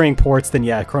considering ports, then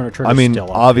yeah, Chrono Trigger. I mean,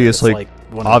 still obviously, like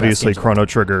one of the best games Chrono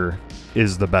Trigger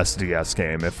is the best DS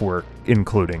game if we're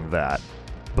including that.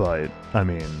 But I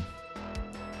mean,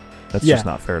 that's just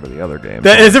not fair to the other games.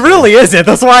 It really isn't.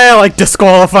 That's why I like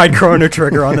disqualified Chrono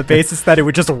Trigger on the basis that it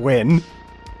would just win.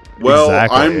 Well,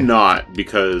 Exactly. I'm not,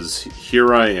 because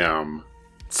here I am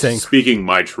speaking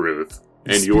my truth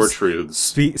and your truths.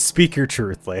 Speak your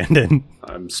truth, Landon.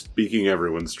 I'm speaking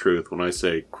everyone's truth when I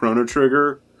say Chrono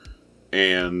Trigger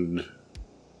and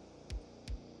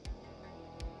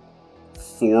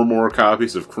 4 more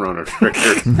copies of Chrono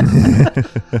Trigger.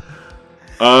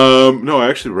 No, I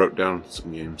actually wrote down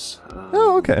some games.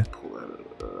 Oh, okay. Pull that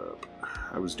up.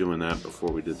 I was doing that before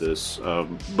we did this,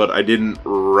 but I didn't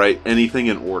write anything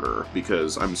in order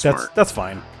because I'm smart. That's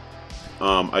fine.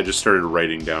 I just started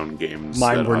writing down games.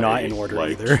 Mine were not in order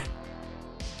either.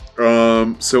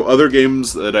 So other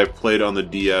games that I've played on the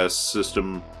DS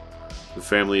system, the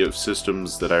family of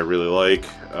systems that I really like,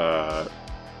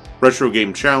 Retro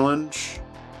Game Challenge,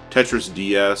 Tetris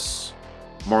DS,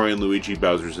 Mario & Luigi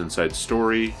Bowser's Inside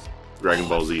Story, Dragon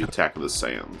Ball Z Attack of the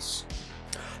Saiyans.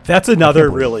 That's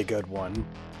another really good one.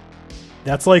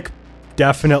 That's like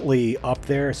definitely up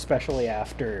there, especially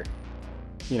after,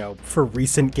 you know, for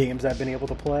recent games I've been able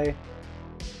to play.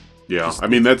 Yeah, I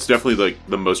mean, that's definitely like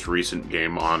the most recent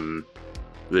game on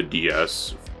the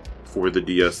DS, for the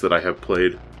DS that I have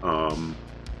played.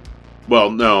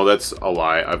 Well, no, that's a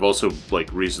lie. I've also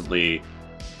like recently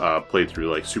played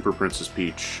through like Super Princess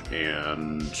Peach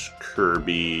and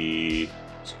Kirby,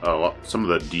 some of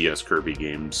the DS Kirby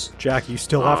games. Jack, you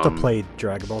still have to play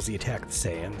Dragon Ball Z Attack of the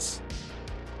Saiyans.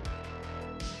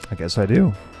 I guess I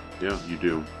do. Yeah, you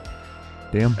do.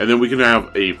 Damn. And then we can have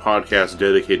a podcast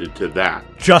dedicated to that.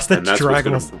 Just the And that's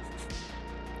Dragon what's gonna,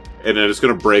 and then it's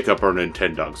going to break up our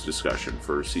Nintendogs discussion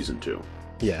for Season 2.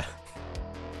 Yeah.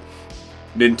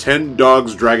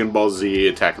 Nintendogs Dragon Ball Z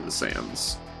Attack of the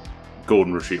Saiyans.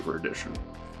 Golden Retriever Edition.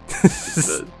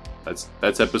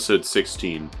 That's episode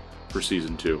 16 for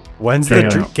Season 2. When's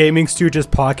the Gaming Stooges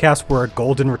podcast where a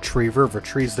golden retriever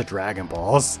retrieves the Dragon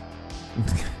Balls?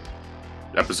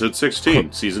 Episode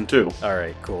 16, Season 2.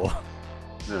 Alright, cool.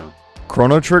 Yeah.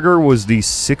 Chrono Trigger was the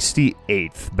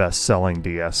 68th best-selling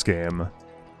DS game.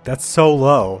 That's so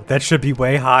low. That should be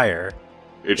way higher.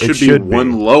 It should be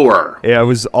one lower. Yeah, I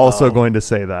was also going to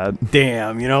say that.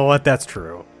 Damn, you know what? That's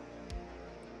true.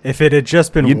 If it had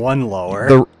just been one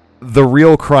lower... The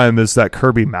real crime is that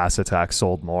Kirby Mass Attack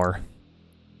sold more.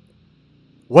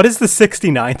 What is the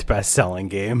 69th best-selling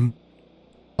game?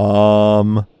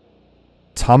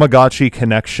 Tamagotchi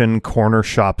Connection Corner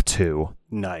Shop 2.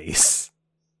 Nice.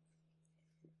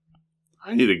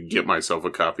 I need to get myself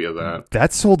a copy of that.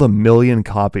 That sold 1 million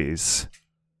copies.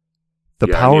 The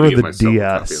power of the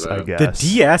DS, I guess.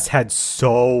 The DS had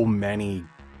so many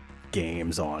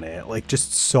games on it. Like,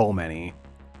 just so many.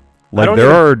 Like,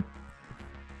 there are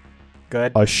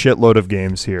Good. a shitload of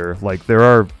games here. Like, there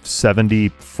are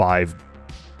 75...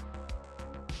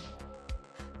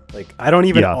 Like, I don't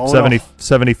even own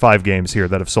 75 games here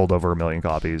that have sold over 1 million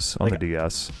copies on the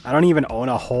DS. I don't even own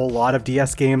a whole lot of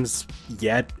DS games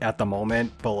yet at the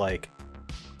moment, but like,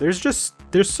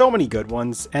 there's so many good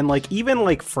ones, and like even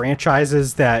like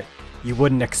franchises that you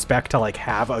wouldn't expect to like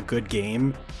have a good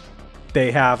game,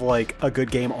 they have like a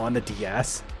good game on the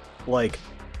DS. Like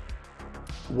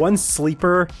one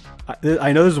sleeper,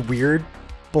 I know this is weird,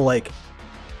 but like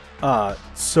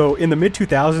so in the mid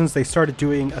 2000s they started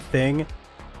doing a thing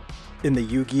in the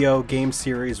Yu-Gi-Oh game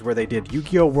series where they did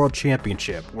Yu-Gi-Oh World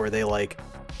Championship, where they like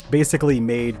basically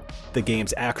made the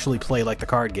games actually play like the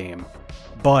card game.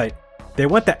 But they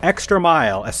went the extra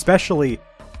mile, especially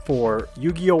for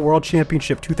Yu-Gi-Oh World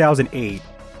Championship 2008,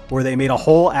 where they made a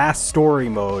whole ass story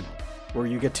mode where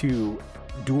you get to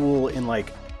duel in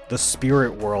like the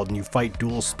spirit world and you fight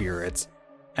dual spirits,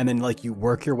 and then like you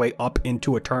work your way up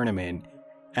into a tournament,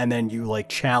 and then you like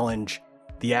challenge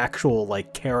the actual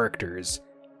like characters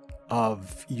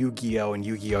of Yu-Gi-Oh and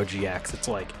Yu-Gi-Oh GX. It's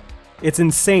like, it's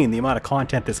insane the amount of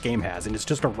content this game has, and it's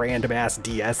just a random ass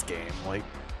DS game. Like,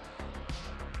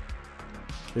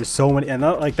 there's so many, and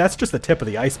like that's just the tip of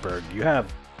the iceberg. You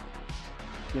have,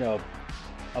 you know,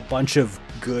 a bunch of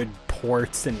good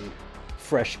ports and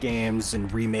fresh games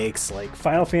and remakes. Like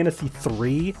Final Fantasy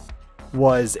III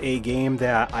was a game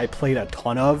that I played a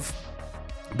ton of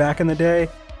back in the day,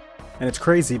 and it's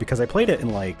crazy because I played it in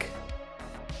like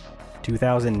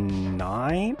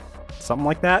 2009, something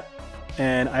like that.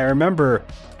 And I remember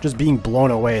just being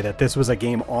blown away that this was a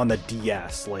game on the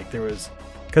DS. Like there was,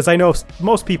 because I know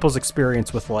most people's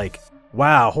experience with like,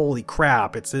 wow, holy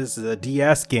crap, this is a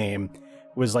DS game,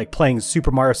 was like playing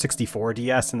Super Mario 64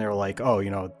 DS, and they're like, oh, you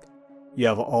know, you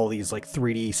have all these like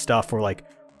 3D stuff, or like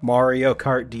Mario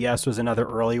Kart DS was another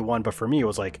early one. But for me, it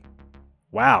was like,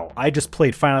 wow, I just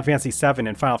played Final Fantasy 7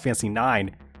 and Final Fantasy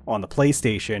 9 on the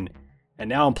PlayStation, and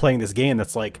now I'm playing this game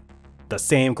that's like the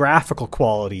same graphical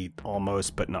quality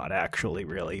almost, but not actually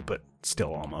really, but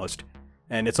still almost.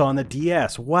 And it's on the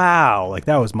DS. Wow. Like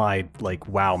that was my like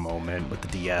wow moment with the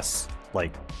DS,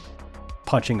 like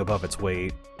punching above its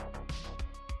weight.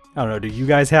 I don't know. Do you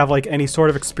guys have like any sort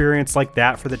of experience like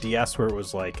that for the DS where it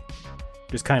was like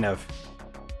just kind of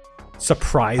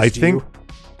surprised you?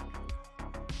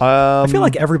 I feel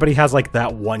like everybody has like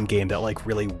that one game that like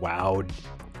really wowed.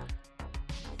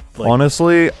 Like,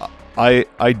 honestly,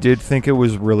 I did think it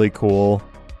was really cool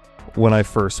when I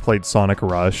first played Sonic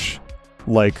Rush,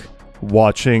 like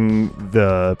watching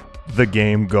the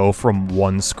game go from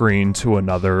one screen to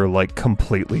another like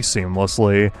completely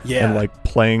seamlessly, and like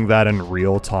playing that in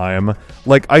real time.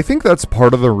 Like I think that's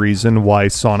part of the reason why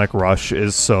Sonic Rush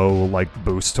is so like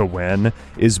boost to win,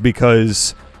 is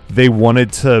because they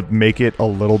wanted to make it a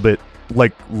little bit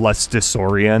like less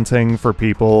disorienting for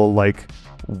people like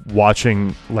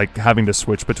watching, like having to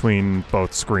switch between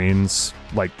both screens,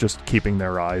 like just keeping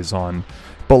their eyes on.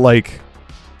 But like,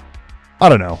 I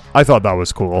don't know, I thought that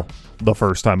was cool. The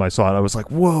first time I saw it, I was like,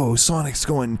 whoa, Sonic's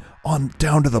going on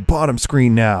down to the bottom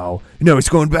screen now. No, he's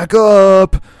going back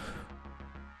up.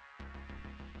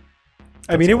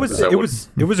 I mean, it was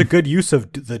a good use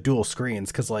of the dual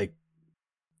screens, because like,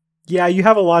 yeah, you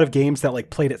have a lot of games that like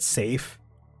played it safe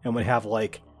and would have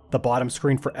like the bottom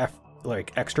screen for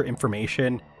like extra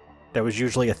information. That was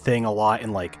usually a thing a lot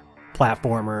in like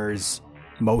platformers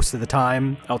most of the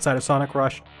time outside of Sonic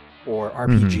Rush or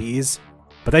RPGs.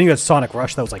 But then you had Sonic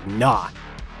Rush that was like, nah,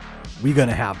 we're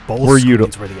gonna have both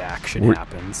screens where the action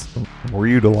happens. We're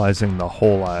utilizing the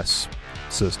whole ass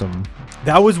system.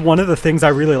 That was one of the things I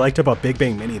really liked about Big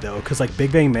Bang Mini though, because like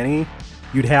Big Bang Mini,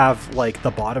 you'd have like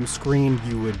the bottom screen,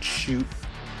 you would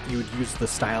use the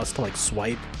stylus to like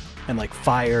swipe and like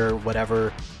fire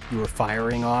whatever you were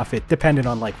firing off. It depended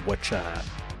on like which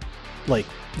like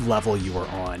level you were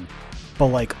on, but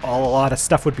like a lot of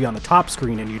stuff would be on the top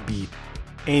screen and you'd be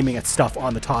aiming at stuff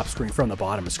on the top screen from the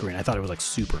bottom screen. I thought it was like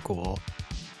super cool.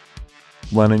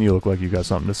 Lennon, you look like you got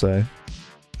something to say.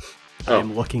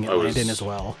 I'm looking at Landon as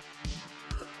well.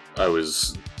 I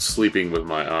was sleeping with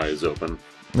my eyes open.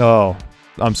 Oh,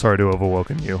 I'm sorry to have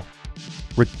awoken you.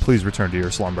 Please return to your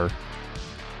slumber.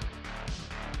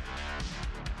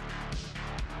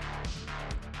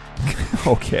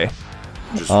 Okay.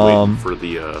 Just waiting for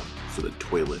the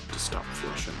toilet to stop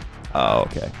flushing. Oh,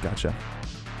 okay. Gotcha.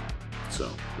 So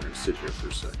we're gonna sit here for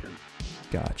a second.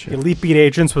 Gotcha. Elite Beat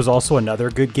Agents was also another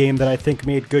good game that I think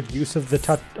made good use of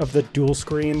the dual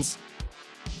screens.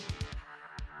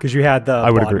 Because you had the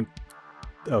I would agree.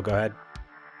 Oh, go ahead.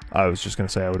 I was just gonna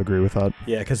say I would agree with that.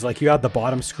 Yeah, because like you had the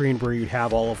bottom screen where you'd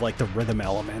have all of like the rhythm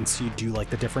elements. You'd do like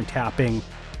the different tapping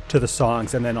to the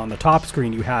songs, and then on the top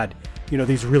screen you had, you know,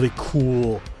 these really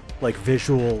cool like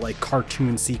visual like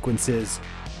cartoon sequences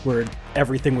where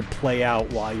everything would play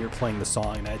out while you're playing the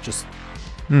song. And it just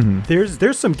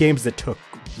there's some games that took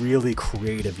really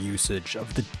creative usage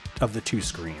of the two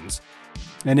screens.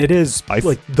 And it is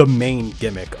like the main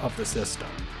gimmick of the system.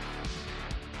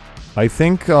 I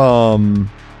think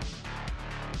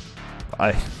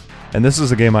and this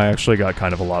is a game I actually got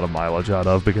kind of a lot of mileage out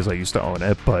of because I used to own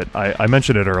it, but I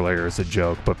mentioned it earlier as a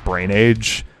joke, but Brain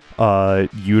Age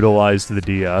utilized the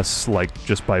DS like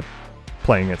just by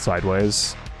playing it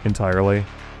sideways entirely,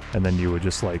 and then you would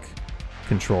just like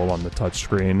control on the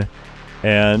touchscreen.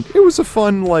 And it was a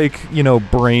fun, like, you know,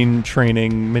 brain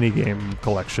training minigame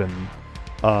collection.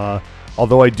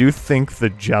 Although I do think the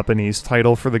Japanese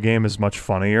title for the game is much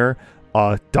funnier.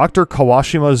 Dr.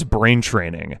 Kawashima's Brain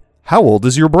Training. How old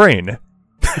is your brain?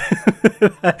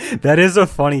 That is a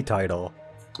funny title.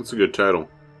 That's a good title.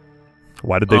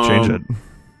 Why did they change it?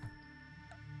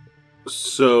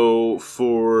 So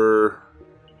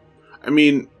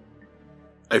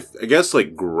I guess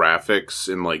like graphics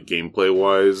and like gameplay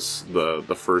wise,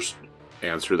 the first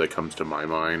answer that comes to my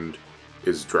mind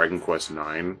is Dragon Quest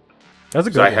IX. That's a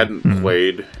good I one. hadn't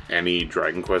played any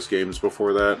Dragon Quest games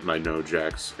before that, and I know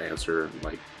Jack's answer,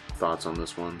 like, thoughts on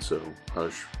this one, so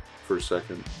hush for a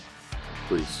second.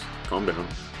 Please, calm down.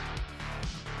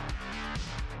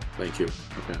 Thank you.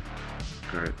 Okay.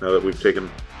 Alright, now that we've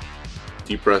taken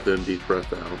deep breath in, deep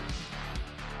breath out.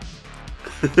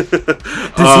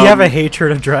 Does he have a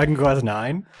hatred of Dragon Quest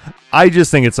IX? I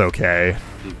just think it's okay.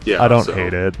 Yeah, I don't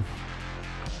hate it.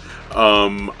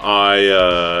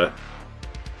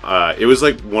 It was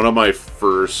like one of my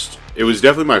first. It was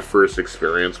definitely my first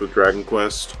experience with Dragon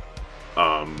Quest,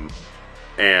 and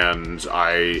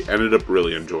I ended up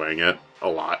really enjoying it a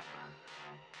lot.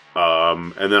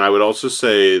 And then I would also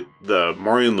say the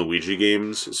Mario and Luigi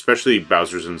games, especially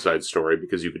Bowser's Inside Story,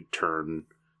 because you could turn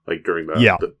like during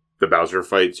the Bowser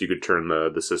fights, you could turn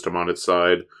the system on its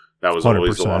side. That was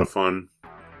always 100%. a lot of fun.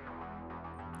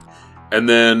 And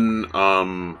then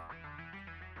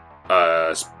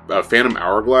Phantom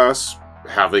Hourglass,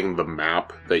 having the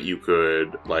map that you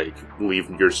could like leave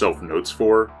yourself notes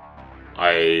for,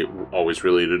 I always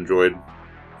really enjoyed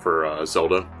for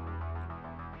Zelda.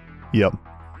 Yep.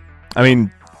 I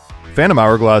mean, Phantom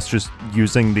Hourglass, just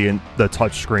using the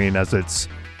touchscreen as its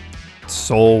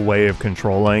sole way of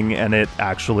controlling and it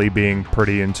actually being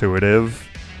pretty intuitive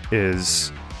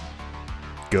is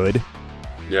good.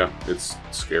 Yeah, it's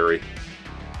scary.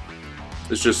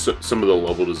 It's just some of the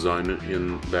level design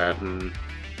in that and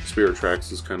Spirit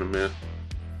Tracks is kind of meh.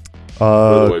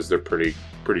 Otherwise, they're pretty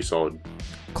solid.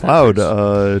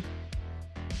 Cloud,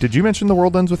 did you mention The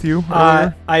World Ends With You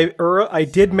earlier? I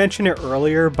did mention it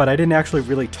earlier, but I didn't actually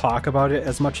really talk about it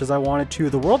as much as I wanted to.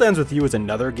 The World Ends With You is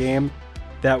another game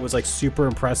that was like super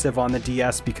impressive on the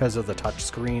DS because of the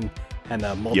touchscreen and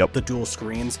the dual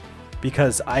screens.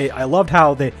 Because I loved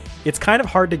how it's kind of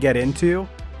hard to get into,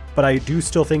 but I do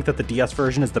still think that the DS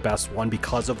version is the best one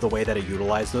because of the way that it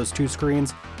utilized those two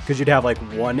screens. Because you'd have like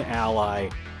one ally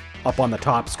up on the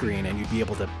top screen and you'd be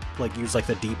able to like use like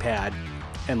the D-pad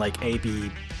and like A, B,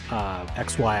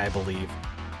 X, Y, I believe.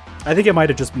 I think it might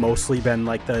have just mostly been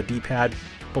like the D-pad,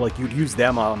 but like you'd use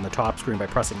them on the top screen by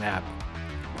pressing that.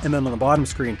 And then on the bottom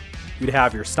screen, you'd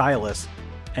have your stylus,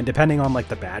 and depending on like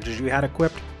the badges you had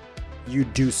equipped,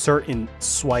 you'd do certain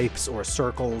swipes or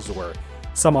circles or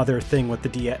some other thing with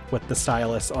the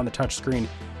stylus on the touch screen,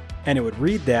 and it would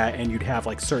read that, and you'd have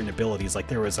like certain abilities. Like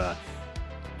there was a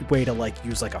way to like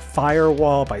use like a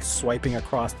firewall by swiping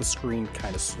across the screen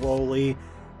kind of slowly,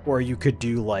 or you could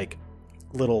do like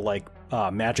little like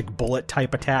magic bullet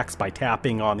type attacks by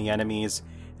tapping on the enemies,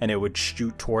 and it would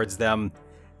shoot towards them.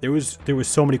 There was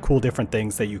so many cool different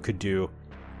things that you could do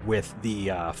with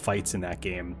the fights in that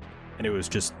game, and it was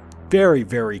just very,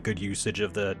 very good usage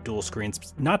of the dual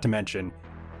screens. Not to mention,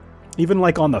 even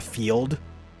like on the field,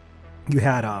 you'd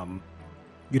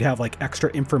have like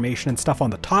extra information and stuff on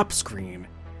the top screen,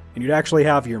 and you'd actually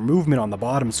have your movement on the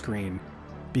bottom screen,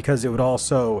 because it would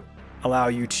also allow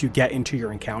you to get into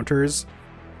your encounters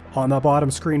on the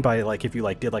bottom screen by like if you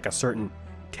like did like a certain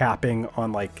tapping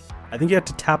on like, I think you had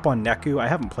to tap on Neku. I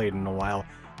haven't played in a while,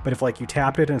 but if like you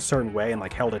tapped it in a certain way and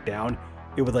like held it down,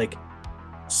 it would like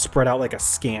spread out like a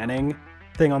scanning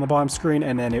thing on the bottom screen,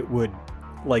 and then it would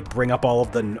like bring up all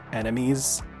of the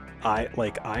enemies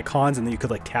like icons, and then you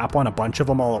could like tap on a bunch of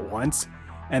them all at once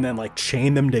and then like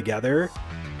chain them together.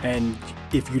 And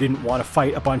if you didn't want to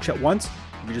fight a bunch at once,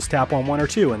 you could just tap on one or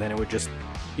two, and then it would just,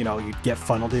 you know, you'd get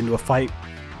funneled into a fight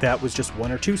that was just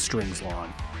one or two strings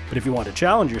long. But if you want to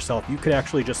challenge yourself, you could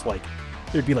actually just like,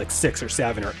 there'd be like 6 or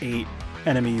 7 or 8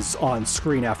 enemies on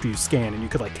screen after you scan, and you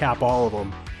could like tap all of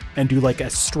them and do like a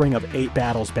string of 8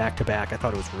 battles back to back. I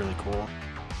thought it was really cool.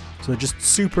 So just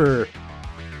super,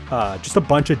 just a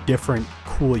bunch of different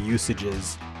cool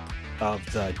usages of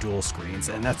the dual screens,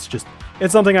 and that's just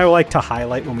it's something I like to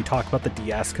highlight when we talk about the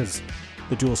DS, because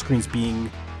the dual screens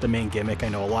being the main gimmick. I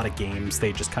know a lot of games,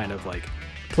 they just kind of like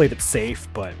played it safe,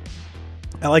 but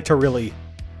I like to really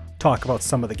talk about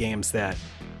some of the games that,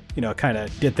 you know, kind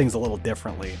of did things a little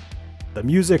differently. The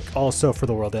music also for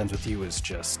The World Ends With You is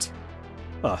just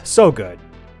so good.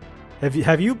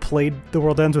 Have you played The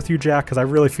World Ends With You, Jack? Because I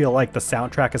really feel like the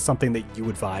soundtrack is something that you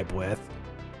would vibe with.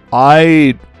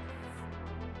 I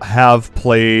have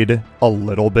played a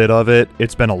little bit of it.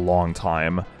 It's been a long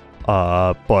time.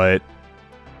 But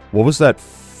what was that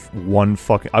one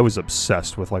fucking... I was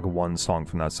obsessed with like one song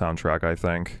from that soundtrack, I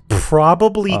think.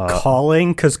 Probably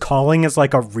Calling, because Calling is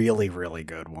like a really, really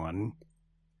good one.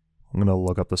 I'm going to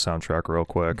look up the soundtrack real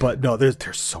quick. But no, there's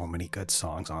so many good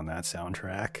songs on that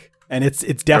soundtrack. And it's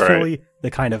definitely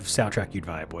the kind of soundtrack you'd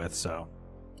vibe with, so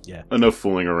yeah. Enough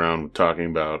fooling around talking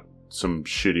about some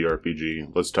shitty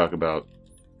RPG. Let's talk about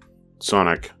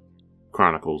Sonic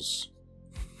Chronicles.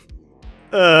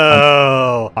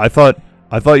 Oh. I thought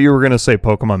you were going to say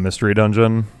Pokemon Mystery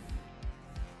Dungeon.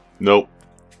 Nope.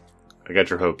 I got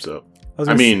your hopes up.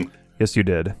 Yes, you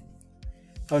did.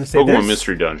 I was say, Pokemon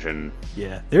Mystery Dungeon.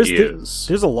 Yeah,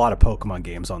 there's a lot of Pokemon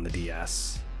games on the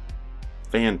DS.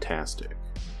 Fantastic.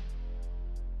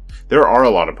 There are a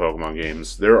lot of Pokemon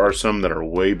games. There are some that are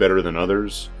way better than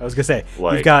others. I was going to say,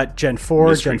 like you've got Gen 4,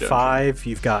 Mystery Gen 5,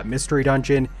 you've got Mystery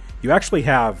Dungeon. You actually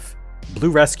have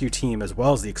Blue Rescue Team as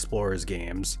well as the Explorers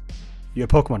games. You have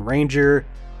Pokemon Ranger.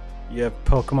 You have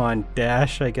Pokemon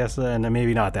Dash, I guess, and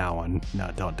maybe not that one. No,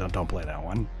 don't play that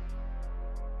one.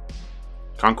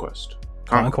 Conquest.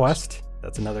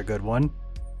 That's another good one.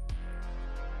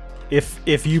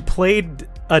 If you played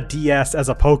a DS as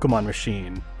a Pokemon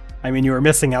machine, I mean, you were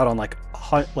missing out on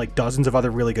like dozens of other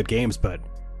really good games, but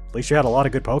at least you had a lot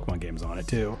of good Pokemon games on it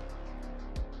too.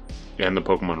 And the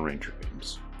Pokemon Ranger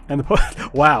games. And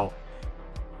wow.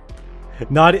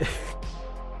 Not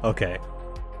okay.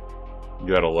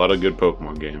 You had a lot of good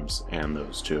Pokemon games, and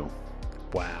those two.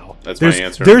 Wow. That's my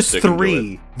answer. There's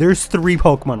three. There's 3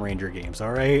 Pokemon Ranger games,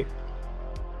 alright?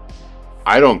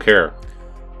 I don't care.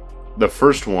 The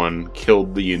first one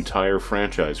killed the entire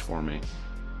franchise for me.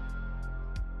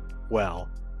 Well,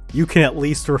 you can at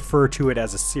least refer to it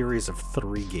as a series of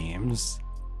 3 games.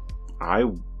 I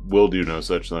will do no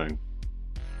such thing.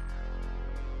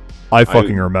 I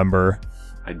fucking remember.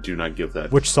 I do not give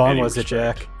that. Which song any was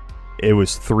respect. it, Jack? It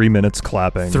was 3 minutes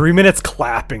clapping. 3 minutes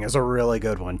clapping is a really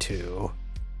good one too.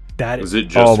 Was it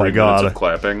just 3 minutes God. of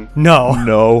clapping?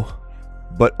 No.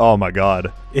 But oh my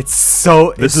god. It's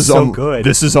so good.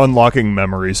 This is unlocking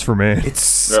memories for me.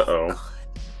 It's Uh-oh.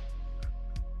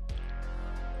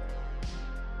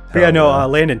 But yeah, no,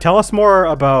 Landon, tell us more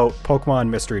about Pokemon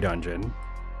Mystery Dungeon.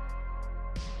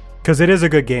 Because it is a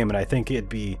good game, and I think it'd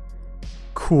be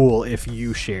cool if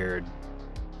you shared.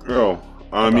 Oh,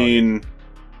 I mean,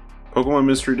 Pokemon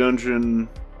Mystery Dungeon.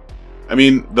 I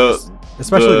mean,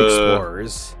 especially the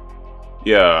Explorers.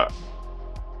 Yeah.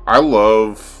 I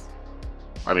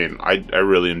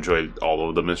really enjoyed all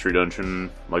of the Mystery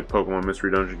Dungeon, like Pokemon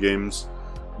Mystery Dungeon games.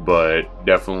 But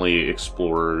definitely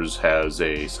Explorers has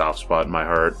a soft spot in my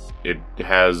heart. It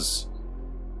has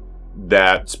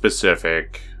that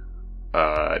specific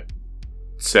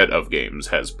set of games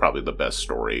has probably the best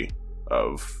story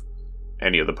of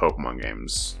any of the Pokemon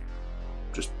games.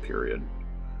 Just period.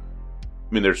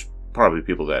 I mean, there's probably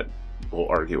people that will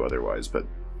argue otherwise, but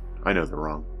I know they're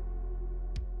wrong.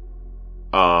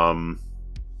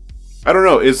 I don't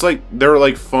know. It's like they're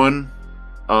like fun.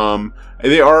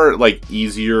 They are like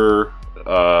easier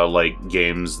like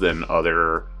games than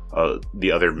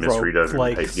the other Mystery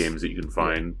Dungeon type games that you can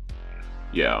find.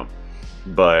 Yeah.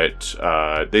 But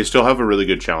they still have a really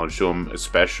good challenge to them,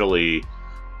 especially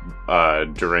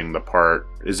during the part.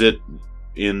 Is it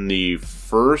in the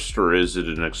first or is it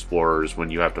in Explorers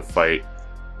when you have to fight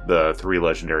the 3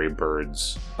 legendary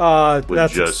birds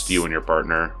with just you and your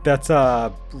partner? That's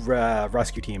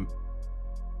Rescue Team.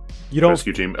 You don't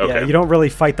Rescue Team. Okay. Yeah, you don't really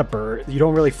fight the bird. You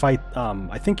don't really fight.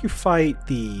 I think you fight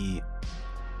the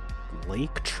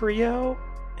Lake Trio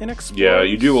in Explorers. Yeah,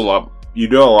 you do a lot. You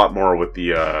do a lot more with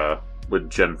the with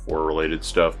Gen 4 related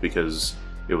stuff because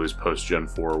it was post Gen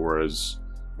 4, whereas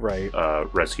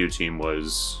Rescue Team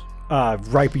was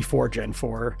right before Gen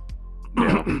 4.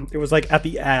 Yeah, it was like at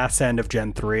the ass end of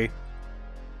Gen 3.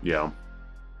 Yeah,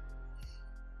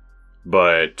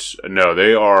 but no,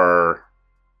 they are.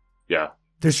 Yeah.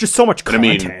 There's just so much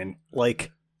content.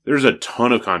 There's a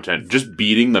ton of content. Just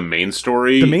beating the main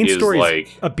story. The main story is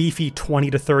like a beefy 20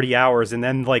 to 30 hours, and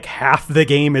then like half the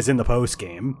game is in the post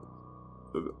game.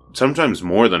 Sometimes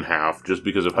more than half, just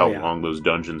because of how long those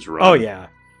dungeons run. Oh yeah,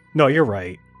 no, you're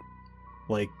right.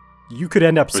 Like you could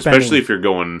end up spending especially if you're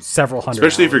going several hundred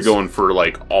especially if hours. you're going for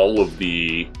like all of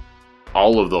the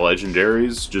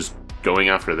legendaries, just going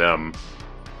after them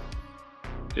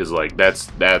is like that's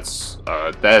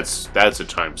a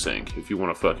time sink. If you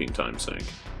want a fucking time sink,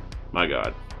 my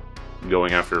god,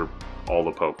 going after all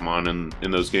the Pokemon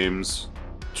in those games.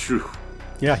 Phew.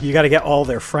 Yeah, you got to get all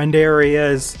their friend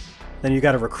areas, then you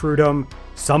got to recruit them.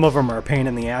 Some of them are a pain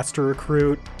in the ass to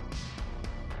recruit.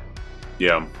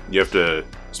 Yeah, you have to,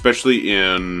 especially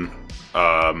in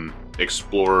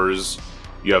Explorers,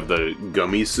 you have the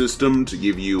gummy system to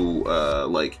give you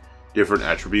like different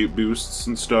attribute boosts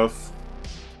and stuff.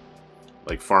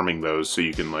 Like farming those so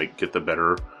you can like get the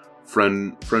better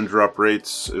friend drop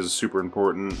rates is super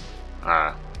important.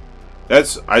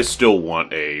 I still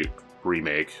want a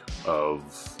remake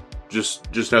of just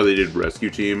how they did Rescue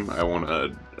Team. I want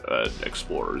a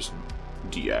Explorers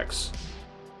DX.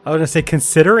 I was gonna say,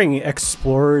 considering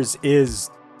Explorers is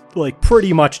like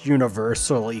pretty much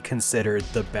universally considered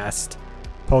the best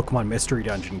Pokemon Mystery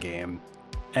Dungeon game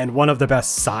and one of the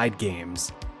best side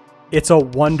games, it's a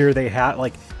wonder they had,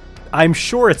 like, I'm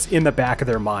sure it's in the back of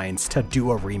their minds to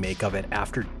do a remake of it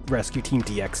after Rescue Team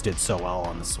DX did so well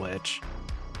on the Switch.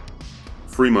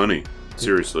 Free money,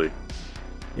 seriously.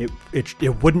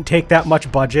 It wouldn't take that much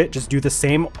budget. Just do the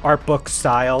same art book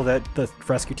style that the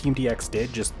Rescue Team DX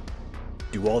did. Just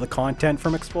do all the content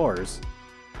from Explorers.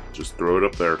 Just throw it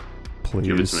up there. Please.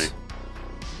 Give it to me.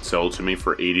 Sell it to me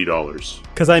for $80.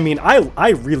 Because, I mean, I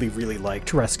really, really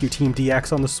liked Rescue Team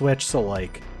DX on the Switch, so,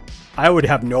 like, I would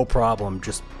have no problem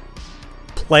just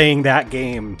playing that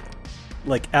game,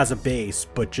 like, as a base,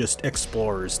 but just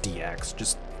Explorers DX.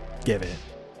 Just give it.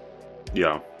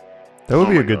 Yeah. That would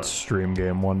Oh be a my good God. stream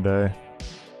game one day.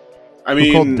 I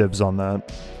Who called mean, dibs on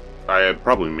that?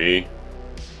 probably me.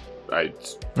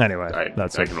 Anyway,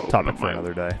 that's I a can open topic up for my-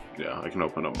 another day. Yeah, I can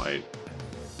open up my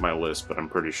list, but I'm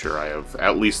pretty sure I have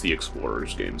at least the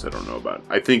Explorers games I don't know about.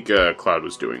 I think Cloud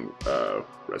was doing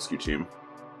Rescue Team.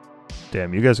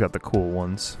 Damn, you guys got the cool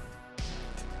ones.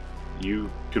 You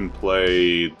can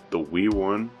play the Wii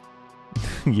one.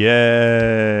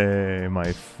 Yay,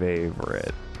 my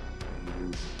favorite.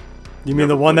 You mean Never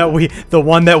the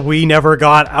one that we never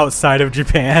got outside of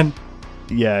Japan?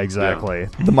 Yeah, exactly.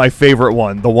 My favorite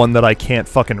one, the one that I can't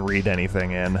fucking read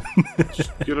anything in.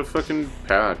 Get a fucking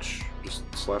patch. Just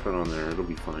slap it on there. It'll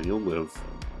be fine. You'll live.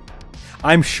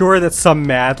 I'm sure that some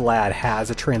mad lad has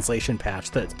a translation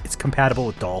patch that it's compatible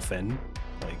with Dolphin.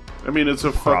 Like, I mean, it's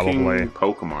a Probably. fucking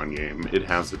Pokemon game. It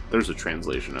has there's a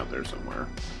translation out there somewhere.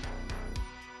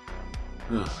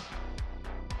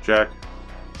 Jack,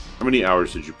 how many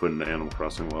hours did you put into Animal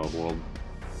Crossing Wild World?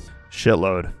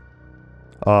 Shitload.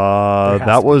 There has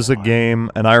That to be was a a lot.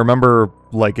 game, and I remember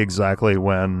like exactly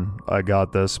when I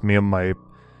got this. Me and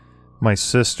my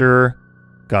sister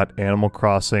got Animal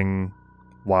Crossing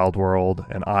Wild World,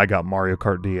 and I got Mario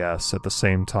Kart DS at the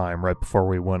same time, right before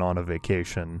we went on a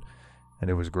vacation, and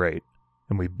it was great.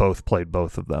 And we both played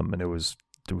both of them, and it was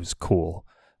cool.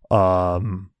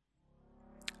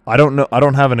 I don't know. I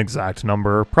don't have an exact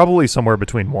number. Probably somewhere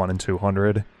between 1 and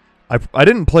 200. I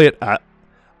didn't play it at.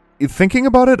 Thinking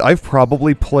about it, I've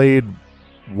probably played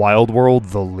Wild World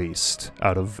the least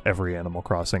out of every Animal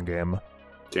Crossing game.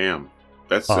 Damn,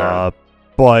 that's sad.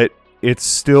 But it's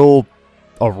still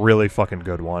a really fucking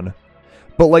good one.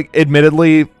 But like,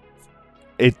 admittedly,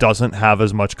 it doesn't have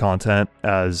as much content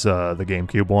as the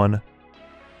GameCube one.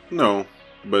 No,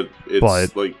 but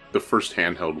it's like the first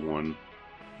handheld one,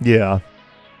 Yeah,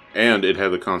 and it had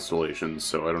the constellations,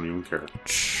 so I don't even care.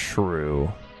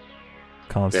 true.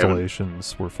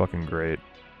 Constellations were fucking great.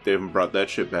 They haven't brought that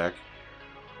shit back.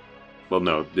 Well,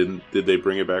 no, did they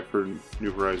bring it back for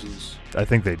New Horizons? I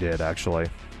think they did, actually.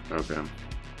 Okay.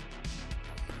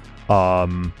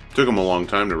 Took them a long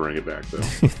time to bring it back, though.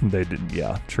 They did,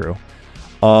 yeah, true.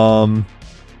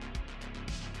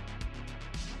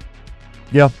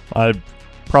 Yeah, I'd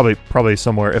probably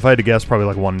somewhere. If I had to guess, probably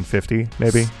like 150,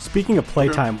 maybe. speaking of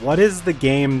playtime, what is the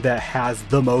game that has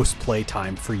the most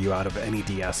playtime for you out of any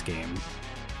DS game?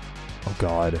 Oh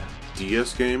God,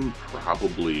 DS game?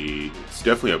 Probably. It's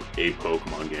definitely a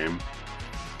Pokemon game.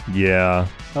 yeah,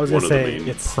 I was One gonna of the say main-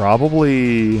 it's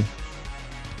probably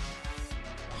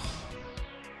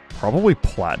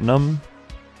Platinum.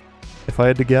 If I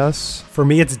had to guess, for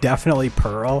me. It's definitely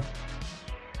Pearl.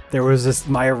 There was this.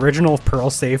 My original Pearl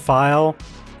save file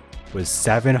was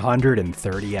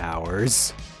 730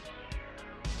 hours.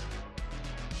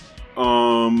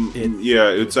 Yeah,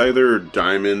 it's either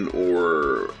Diamond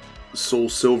or Soul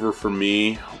Silver for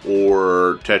me,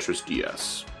 or Tetris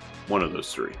DS. One of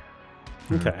those three.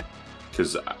 Okay.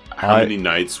 Because how I- many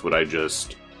nights would I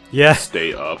just Yeah.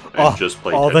 stay up and just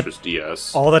play Tetris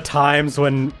DS. All the times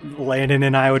when Landon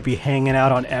and I would be hanging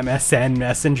out on MSN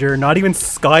Messenger, not even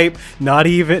Skype, not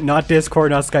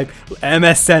Discord, not Skype,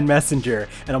 MSN Messenger.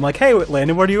 And I'm like, hey,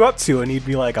 Landon, what are you up to? And he'd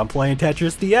be like, I'm playing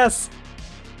Tetris DS.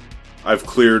 I've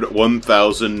cleared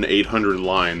 1,800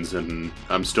 lines and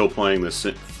I'm still playing this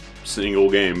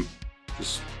single game.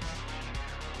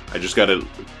 I just gotta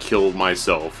kill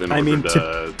myself in order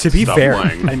to be stop fair,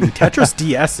 playing. I mean, Tetris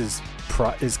DS is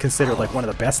considered like one of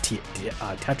the best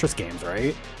Tetris games,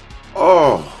 right?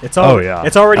 Oh, it's already a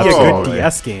good Absolutely.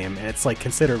 DS game, and it's like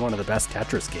considered one of the best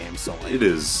Tetris games. So like, it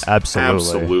is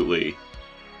Absolutely.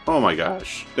 Oh my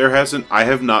gosh, I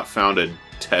have not found a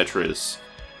Tetris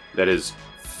that has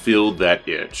filled that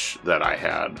itch that I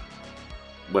had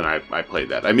when I played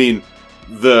that. I mean,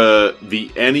 the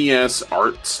NES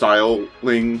art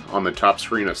styling on the top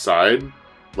screen aside,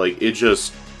 like it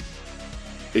just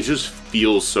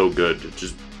feels so good to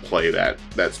just play that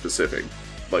specific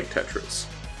like Tetris.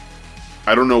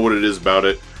 I don't know what it is about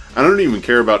it. I don't even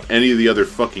care about any of the other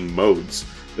fucking modes.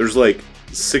 There's like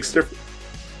 6 different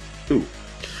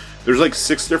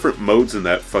modes in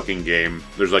that fucking game.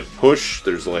 There's like push,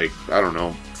 there's like, I don't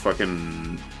know,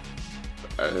 fucking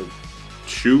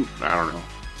shoot, I don't know.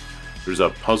 There's a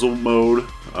puzzle mode.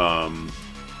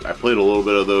 I played a little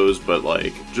bit of those, but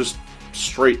like just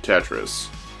straight Tetris.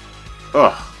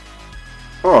 Ugh.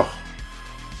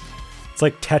 it's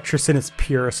like Tetris in its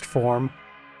purest form.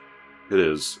 It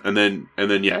is. And then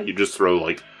yeah, you just throw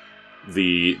like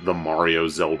the Mario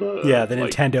Zelda. Yeah, the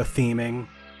like, Nintendo theming.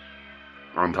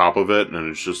 on top of it, and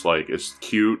it's just like, it's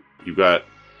cute. You've got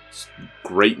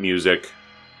great music.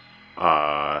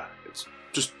 It's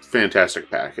just fantastic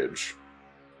package.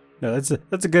 No, that's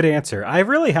a good answer. I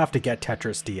really have to get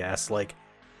Tetris DS. Like,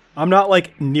 I'm not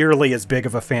like nearly as big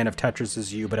of a fan of Tetris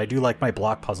as you, but I do like my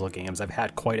block puzzle games. I've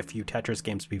had quite a few Tetris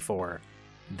games before.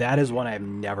 That is one I've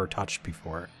never touched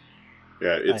before.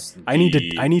 Yeah, it's I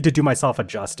need to do myself a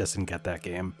justice and get that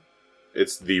game.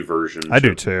 It's the version I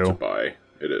do too. to buy.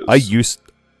 It is.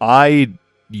 I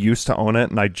used to own it,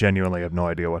 and I genuinely have no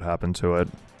idea what happened to it.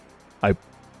 I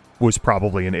was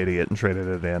probably an idiot and traded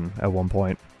it in at one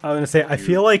point. I was gonna say, I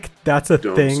feel like that's a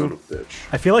Dumb thing. son of a bitch.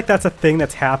 I feel like that's a thing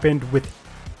that's happened with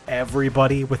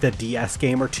everybody with a DS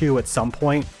game or two at some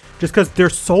point, just because they're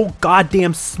so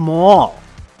goddamn small.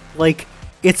 Like,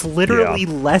 it's literally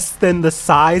less than the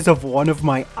size of one of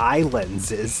my eye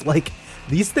lenses. Like,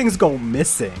 these things go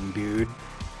missing, dude.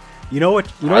 You know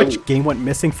what game went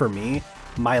missing for me?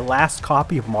 My last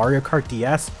copy of Mario Kart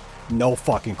DS, no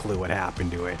fucking clue what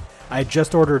happened to it. I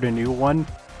just ordered a new one.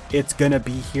 It's gonna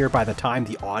be here by the time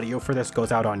the audio for this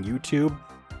goes out on YouTube.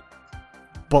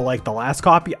 But like the last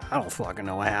copy, I don't fucking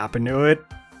know what happened to it.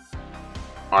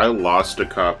 I lost a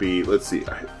copy. Let's see.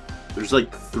 There's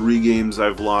like 3 games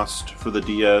I've lost for the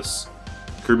DS.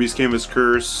 Kirby's Canvas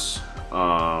Curse.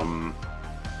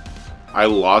 I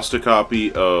lost a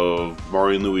copy of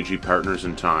Mario and Luigi Partners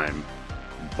in Time.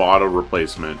 Bought a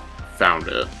replacement. Found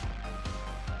it.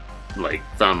 Like,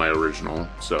 found my original.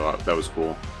 So that was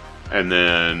cool. And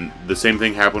then the same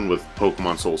thing happened with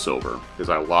Pokemon Soul Silver, because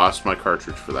I lost my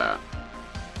cartridge for that.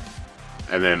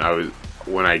 And then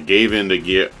when I gave in to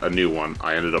get a new one,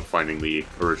 I ended up finding the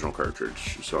original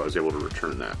cartridge, so I was able to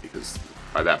return that, because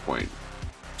by that point,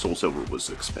 Soul Silver was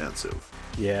expensive.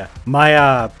 Yeah.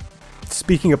 My,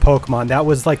 speaking of Pokemon, that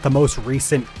was like the most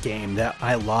recent game that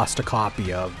I lost a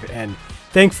copy of, and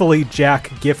thankfully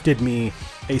Jack gifted me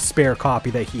a spare copy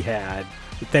that he had.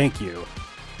 Thank you.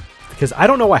 Because I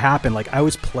don't know what happened. Like, I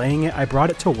was playing it, I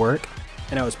brought it to work,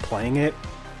 and I was playing it,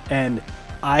 and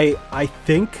I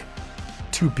think,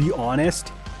 to be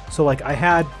honest, so like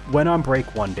I went on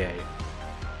break one day,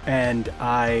 and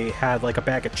I had like a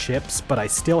bag of chips, but I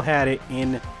still had it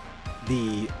in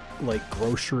the like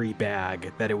grocery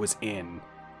bag that it was in,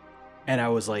 and I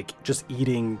was like just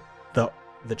eating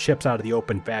the chips out of the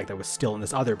open bag that was still in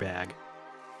this other bag.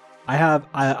 I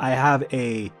have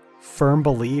a firm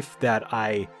belief that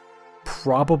I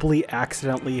probably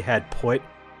accidentally had put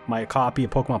my copy of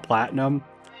Pokemon Platinum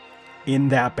in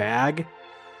that bag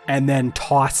and then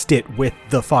tossed it with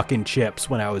the fucking chips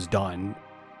when I was done.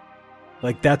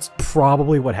 Like, that's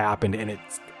probably what happened, and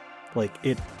it's like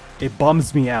it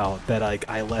bums me out that like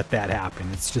I let that happen.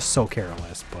 It's just so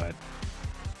careless, but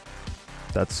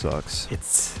That sucks.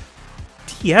 it's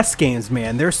DS games,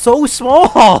 man. They're so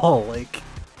small. Like,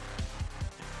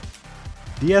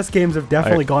 DS games have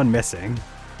definitely gone missing.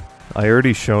 I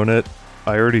already showed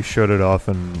it off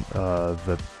in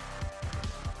the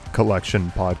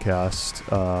collection podcast,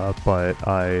 but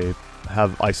I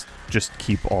just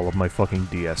keep all of my fucking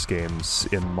DS games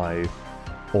in my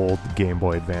old Game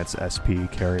Boy Advance SP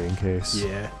carrying case.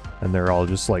 Yeah. And they're all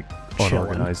just like Chilling.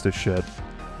 unorganized as shit.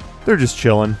 They're just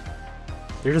chilling.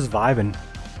 They're just vibing.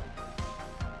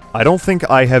 I don't think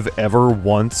I have ever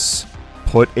once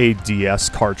put a DS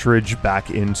cartridge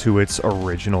back into its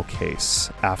original case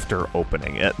after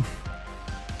opening it.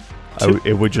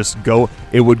 It would just go.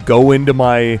 It would go into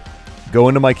my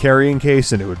carrying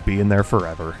case, and it would be in there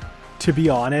forever. To be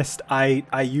honest, I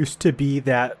used to be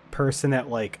that person that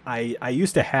like I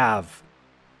used to have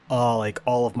like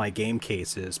all of my game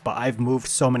cases, but I've moved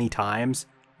so many times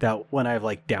that when I've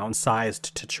like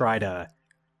downsized to try to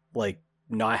like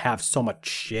not have so much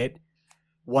shit,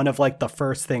 one of like the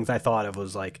first things I thought of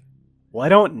was like, well, I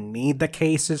don't need the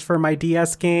cases for my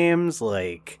DS games.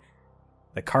 Like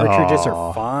the cartridges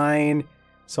are fine.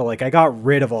 So like I got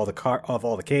rid of all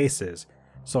the cases.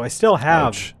 So I still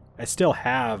have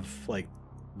like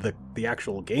the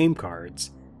actual game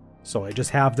cards. So I just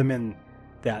have them in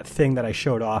that thing that I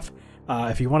showed off.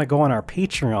 If you want to go on our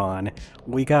Patreon,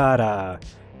 we got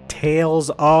Tales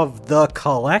of the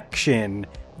Collection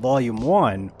Volume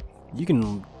 1. You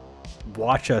can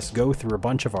watch us go through a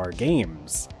bunch of our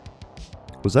games.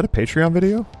 Was that a Patreon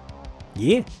video?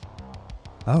 Yeah.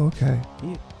 Oh, okay.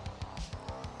 Yeah.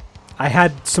 I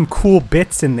had some cool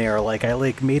bits in there, like I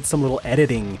like made some little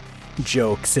editing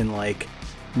jokes, and like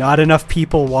not enough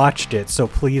people watched it, so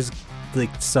please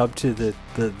like sub to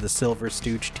the Silver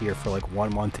Stooge tier for like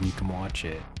 1 month and you can watch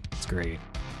it. It's great.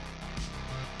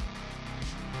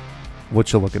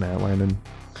 What you looking at, Landon?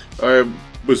 I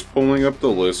was pulling up the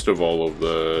list of all of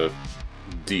the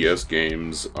DS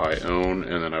games I own,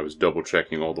 and then I was double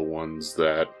checking all the ones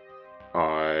that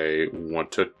I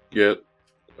want to get.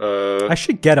 I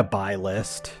should get a buy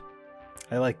list.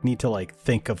 I like need to like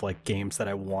think of like games that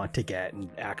I want to get and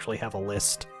actually have a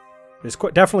list. There's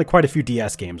definitely quite a few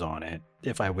DS games on it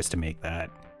if I was to make that.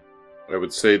 I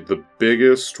would say the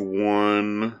biggest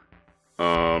one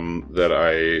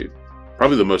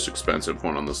probably the most expensive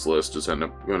one on this list is going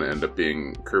to end up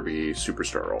being Kirby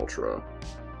Superstar Ultra.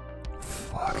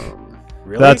 Fuck.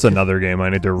 Really? That's another game I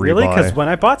need to rebuy. Really? Because when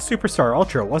I bought Superstar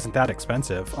Ultra, it wasn't that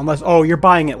expensive. Unless, you're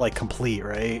buying it like complete,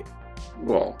 right?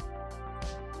 Well,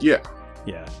 yeah.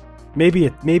 Yeah. Maybe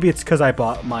it's because I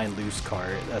bought mine loose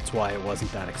cart. That's why it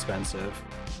wasn't that expensive.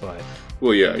 But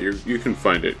well, yeah, you can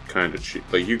find it kind of cheap.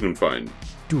 Like you can find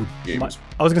games.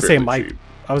 I was gonna say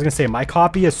cheap. My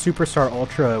copy of Superstar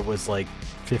Ultra was like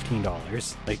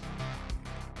 $15. Like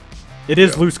it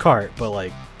is loose cart, but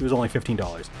like it was only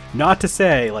 $15. Not to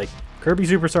say like Kirby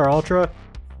Superstar Ultra,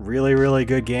 really really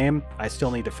good game. I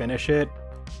still need to finish it.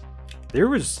 There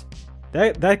was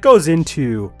that goes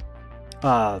into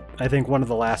I think one of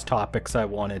the last topics I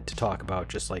wanted to talk about,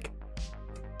 just like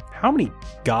how many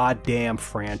goddamn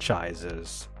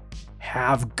franchises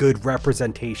have good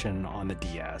representation on the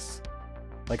DS.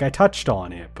 Like I touched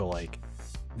on it, but like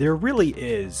there really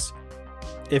is.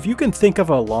 If you can think of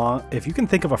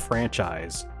a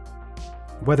franchise,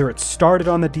 whether it started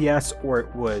on the DS or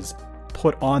it was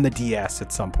put on the DS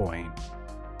at some point,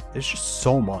 there's just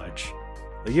so much.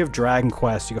 Like you have Dragon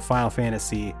Quest, you have Final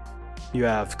Fantasy, you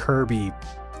have Kirby,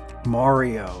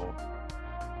 Mario,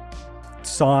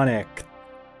 Sonic,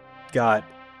 got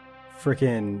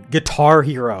freaking Guitar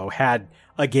Hero had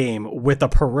a game with a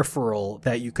peripheral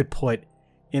that you could put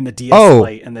in the DS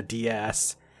Lite and the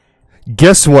DS.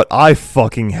 Guess what I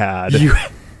fucking had?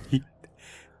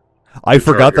 I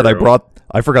forgot that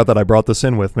I brought this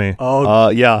in with me. Oh,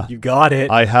 yeah. You got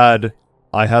it. I had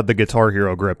the Guitar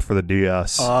Hero grip for the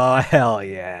DS. Oh, hell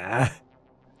yeah.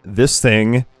 This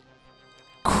thing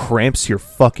cramps your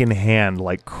fucking hand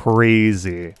like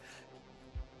crazy.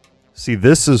 See,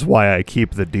 this is why I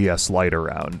keep the DS Lite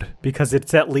around. Because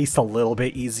it's at least a little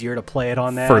bit easier to play it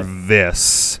on that? For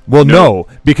this. Well, no,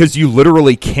 because you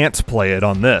literally can't play it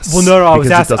on this. Well, no, it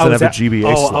doesn't have a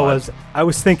GBA slot. I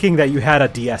was thinking that you had a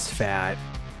DS Fat.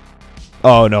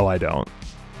 Oh, no, I don't.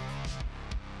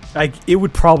 It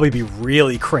would probably be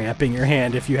really cramping your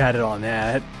hand if you had it on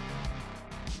that.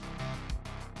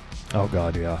 Oh,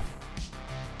 God, yeah.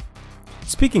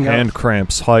 Speaking hand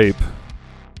cramps hype.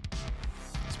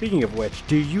 Speaking of which,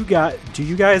 do you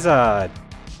guys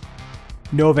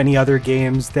know of any other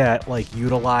games that like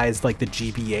utilize like the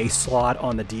GBA slot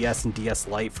on the DS and DS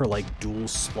Lite for like dual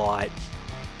slot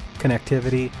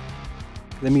connectivity?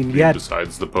 I mean,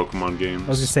 besides the Pokemon games. I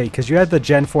was gonna say, because you had the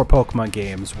Gen 4 Pokemon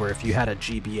games where if you had a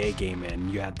GBA game in,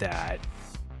 you had that.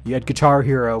 You had Guitar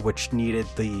Hero, which needed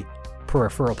the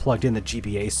peripheral plugged in the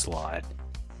GBA slot.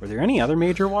 Were there any other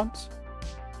major ones?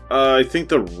 I think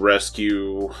the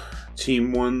Rescue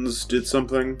Team ones did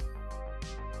something.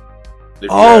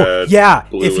 Yeah.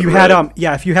 Blue If you and had Red.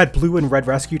 if you had Blue and Red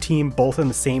Rescue Team both in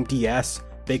the same DS,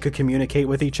 they could communicate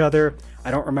with each other.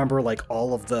 I don't remember like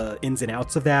all of the ins and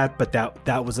outs of that, but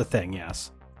that was a thing.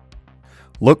 Yes.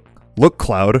 Look,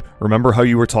 Cloud. Remember how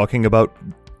you were talking about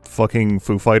fucking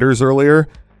Foo Fighters earlier?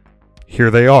 Here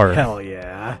they are. Hell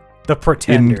yeah. The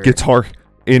Pretender.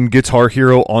 In Guitar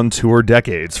Hero On Tour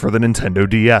Decades for the Nintendo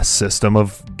DS system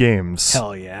of games.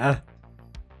 Hell yeah.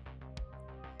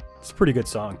 It's a pretty good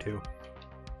song too.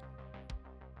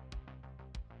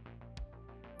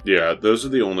 Yeah, those are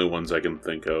the only ones I can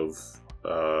think of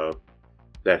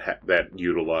that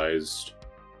utilized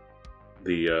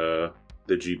the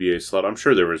GBA slot. I'm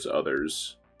sure there was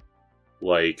others.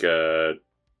 Like,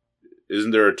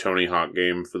 isn't there a Tony Hawk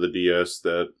game for the DS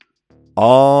that?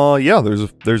 Yeah,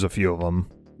 there's a few of them.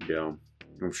 Yeah,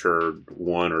 I'm sure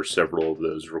one or several of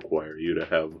those require you to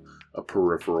have a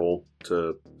peripheral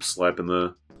to slap in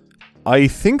the. I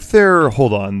think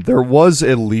hold on, there was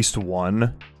at least one.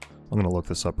 I'm gonna look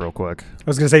this up real quick. I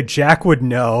was gonna say Jack would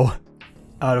know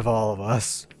out of all of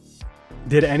us.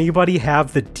 Did anybody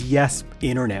have the DS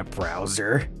internet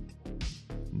browser?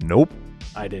 Nope.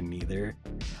 I didn't either.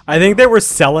 I think they were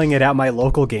selling it at my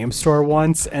local game store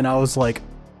once, and I was like,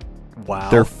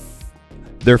 wow.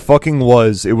 There fucking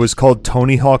was. It was called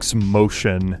Tony Hawk's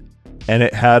Motion, and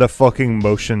it had a fucking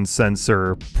motion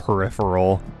sensor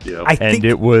peripheral. Yeah,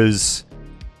 It was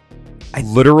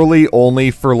literally only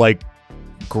for like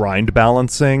grind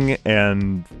balancing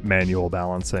and manual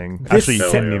balancing. Actually,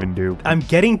 you couldn't even do. I'm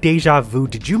getting deja vu.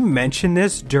 Did you mention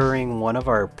this during one of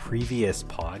our previous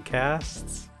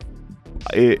podcasts?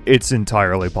 It's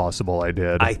entirely possible I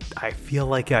did. I feel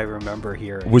like I remember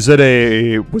hearing. Was it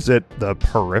the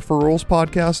Peripherals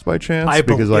podcast by chance?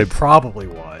 It probably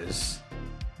was.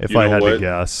 If I had to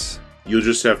guess. You'll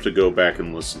just have to go back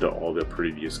and listen to all the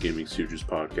previous Gaming Stooges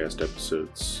podcast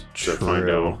episodes to find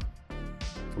out.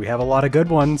 We have a lot of good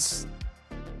ones.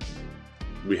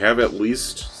 We have at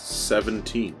least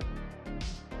 17.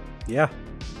 Yeah.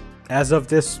 As of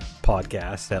this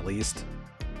podcast, at least.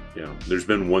 Yeah, there's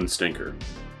been one stinker.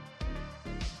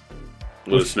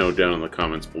 Let us know down in the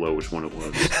comments below which one it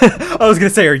was. I was gonna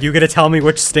say, are you gonna tell me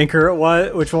which stinker it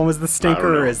was? Which one was the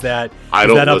stinker, or is that I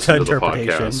don't up listen to to the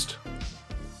interpretation? podcast.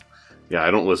 Yeah,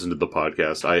 I don't listen to the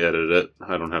podcast. I edit it.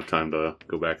 I don't have time to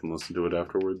go back and listen to it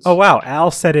afterwards. Oh wow, Al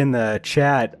said in the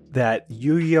chat that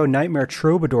Yu-Gi-Oh! Nightmare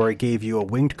Troubadour gave you a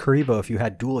winged Karibo if you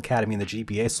had Duel Academy in the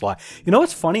GBA slot. You know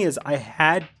what's funny is I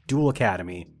had Duel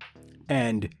Academy,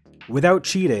 and without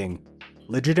cheating,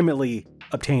 legitimately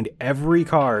obtained every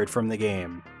card from the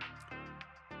game.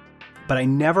 But I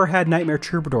never had Nightmare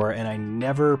Troubadour, and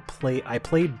I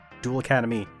played Duel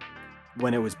Academy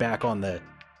when it was back on the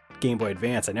Game Boy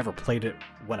Advance. I never played it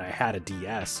when I had a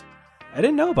DS. I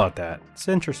didn't know about that. It's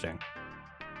interesting.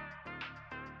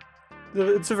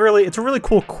 It's a really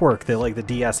cool quirk that like the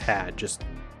DS had. Just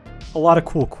a lot of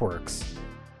cool quirks.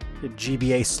 The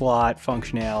GBA slot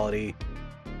functionality.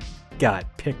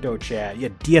 Got PictoChat. You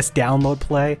had DS download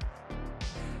play.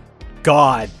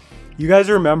 God, you guys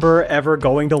remember ever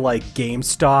going to like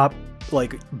GameStop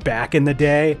like back in the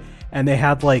day, and they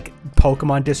had like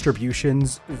Pokemon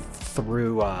distributions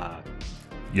through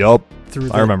Yup.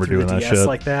 I remember through doing the that DS shit.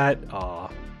 like that. Aw.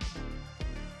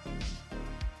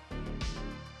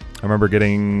 I remember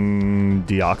getting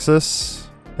Deoxys,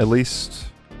 at least.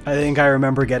 I think I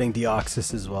remember getting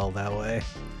Deoxys as well that way.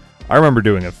 I remember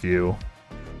doing a few.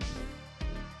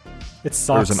 It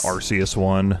sucks. There was an Arceus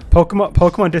one.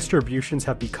 Pokemon distributions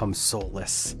have become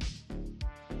soulless.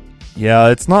 Yeah,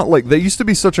 it's not like... That used to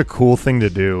be such a cool thing to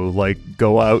do. Like,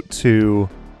 go out to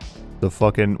the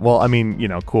fucking... Well, I mean, you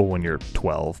know, cool when you're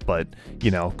 12, but,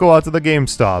 you know, go out to the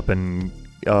GameStop and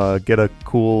get a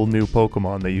cool new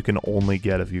Pokemon that you can only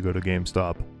get if you go to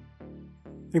GameStop.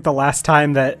 I think the last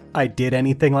time that I did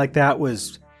anything like that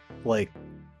was, like,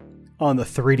 on the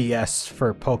 3DS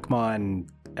for Pokemon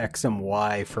X and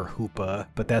Y for Hoopa,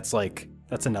 but that's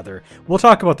another... We'll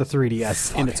talk about the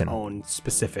 3DS in its own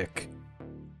specific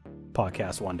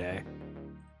podcast one day.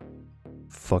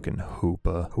 Fucking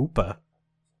Hoopa. Hoopa?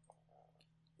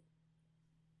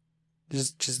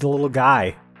 Just a little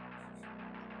guy.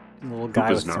 A little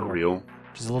guy Hoopa's not real.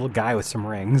 Just a little guy with some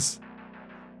rings.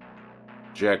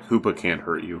 Jack, Hoopa can't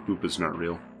hurt you. Hoopa's not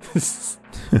real.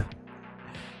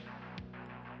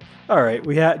 All right,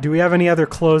 do we have any other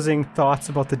closing thoughts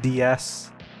about the DS?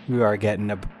 We are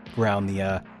getting around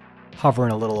the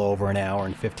hovering a little over an hour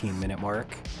and 15-minute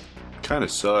mark. Kind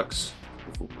of sucks,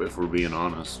 if we're being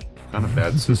honest. Kind of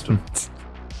bad system.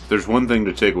 There's one thing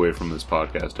to take away from this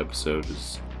podcast episode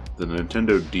is the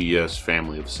Nintendo DS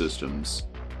family of systems.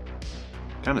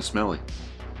 Kind of smelly.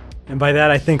 And by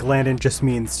that, I think Landon just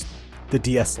means the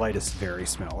DS Lite is very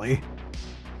smelly.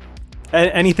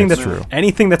 Anything That's that's true.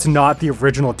 anything that's not the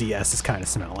original DS is kind of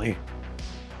smelly.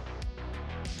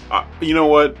 You know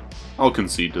what? I'll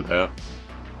concede to that.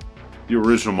 The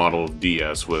original model of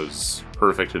DS was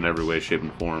perfect in every way, shape,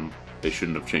 and form. They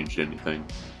shouldn't have changed anything.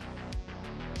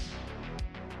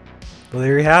 Well,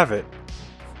 there you have it.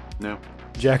 No.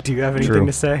 Jack, do you have anything True.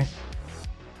 to say?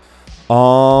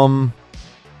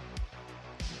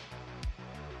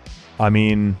 I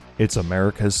mean, it's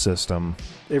America's system.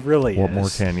 It really What is. more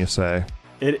can you say?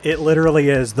 It literally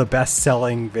is the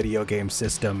best-selling video game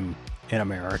system in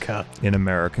America. In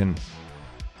American.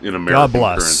 In American God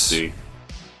bless. currency.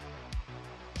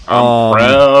 I'm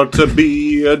proud to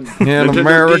be a Nintendo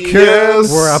American.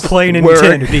 DS. We're playing Where-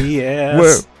 Nintendo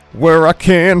DS. Where I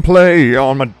can play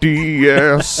on my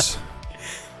DS.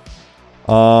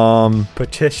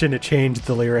 Petition to change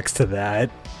the lyrics to that.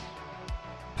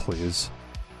 Please.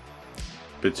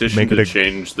 Petition Make it to a-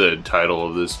 change the title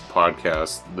of this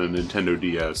podcast, the Nintendo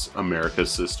DS America's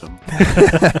System.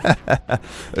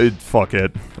 Fuck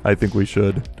it. I think we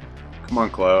should. Come on,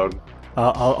 Cloud.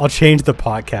 I'll change the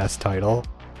podcast title.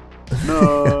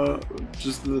 No,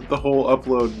 just the whole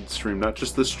upload stream, not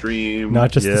just the stream.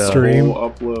 Not just the Yeah. stream. whole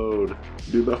upload.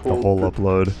 Do the The whole, whole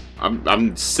upload.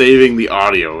 I'm saving the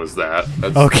audio as that.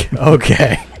 That's,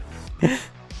 Okay.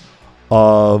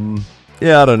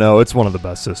 Yeah, I don't know. It's one of the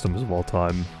best systems of all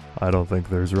time. I don't think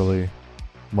there's really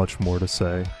much more to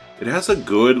say. It has a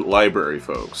good library,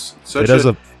 folks. It has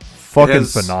a fucking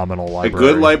has phenomenal a library.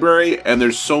 good library, and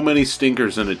there's so many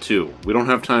stinkers in it too. We don't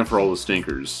have time for all the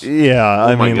stinkers. Yeah,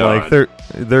 I my mean, God. like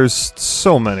there's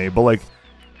so many, but like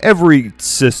every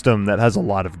system that has a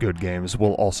lot of good games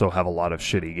will also have a lot of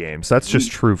shitty games. That's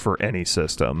just true for any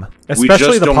system. Especially we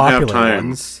just the don't have popular time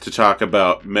ones. to talk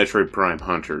about Metroid Prime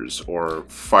Hunters or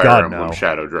Fire God, Emblem no.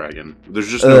 Shadow Dragon. There's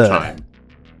just no time.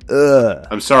 Ugh.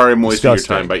 I'm sorry I'm wasting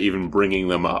Disgusting. your time by even bringing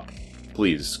them up.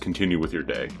 Please continue with your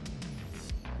day.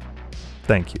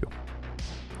 Thank you.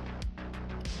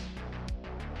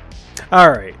 All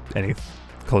right. Any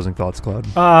closing thoughts, Cloud?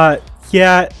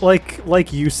 Yeah,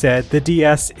 like you said, the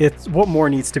DS, it's what more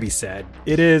needs to be said.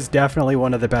 It is definitely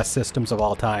one of the best systems of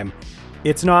all time.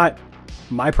 It's not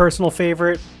my personal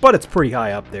favorite, but it's pretty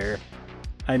high up there.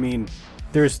 I mean,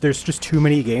 there's just too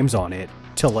many games on it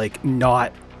to like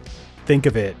not think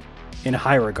of it in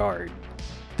high regard.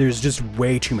 There's just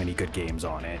way too many good games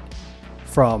on it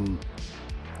from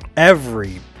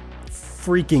every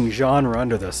freaking genre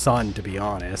under the sun, to be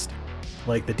honest.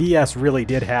 Like, the DS really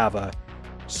did have a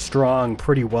strong,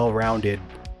 pretty well-rounded,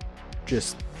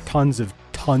 just tons of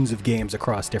games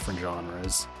across different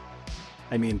genres.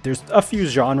 I mean, there's a few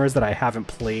genres that I haven't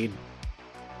played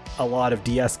a lot of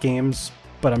DS games,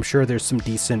 but I'm sure there's some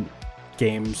decent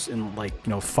games in, like, you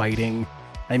know, fighting.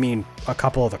 I mean, a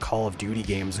couple of the Call of Duty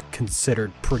games are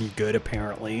considered pretty good,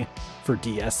 apparently, for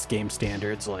DS game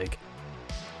standards. Like,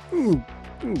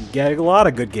 get a lot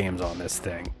of good games on this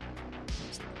thing.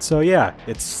 So yeah,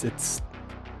 it's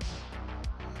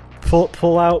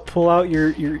pull out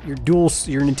your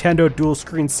Nintendo dual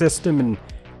screen system and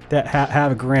that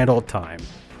have a grand old time.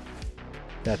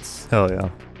 That's Hell yeah.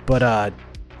 but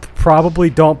probably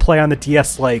don't play on the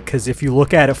DS Lite, because if you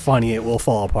look at it funny, it will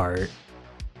fall apart.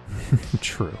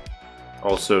 True.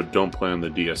 Also, don't play on the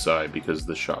DSi because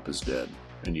the shop is dead,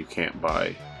 and you can't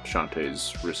buy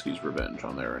Shantae's Risky's Revenge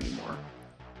on there anymore.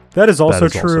 That is also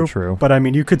is also true. true. But I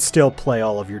mean, you could still play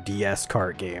all of your DS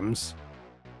kart games,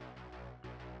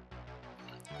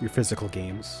 your physical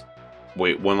games.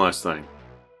 Wait, one last thing.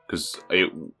 Because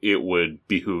it would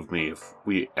behoove me if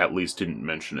we at least didn't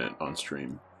mention it on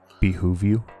stream. Behoove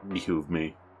you? Behoove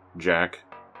me. Jack,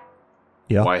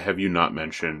 Yeah. why have you not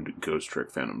mentioned Ghost Trick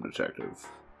Phantom Detective?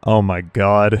 Oh my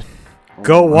god.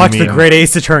 Go watch the mean, Great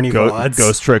Ace Attorney VODs.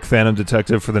 Ghost Trick Phantom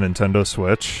Detective for the Nintendo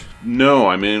Switch. No,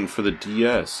 I mean for the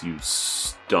DS, you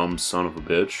dumb son of a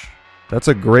bitch. That's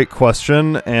a great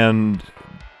question, and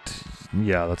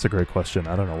yeah, that's a great question.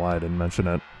 I don't know why I didn't mention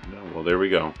it. No, well, there we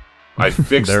go. I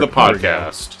fixed There the we go.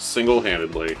 podcast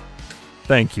single-handedly.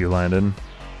 Thank you, Landon.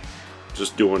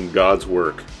 Just doing God's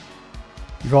work.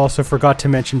 You also forgot to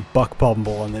mention Buck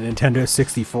Bumble on the Nintendo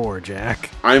 64, Jack.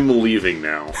 I'm leaving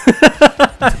now.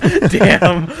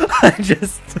 Damn. I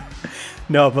just...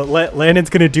 No, but Landon's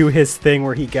going to do his thing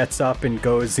where he gets up and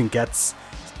goes and gets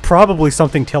probably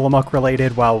something Tillamook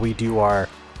related while we do our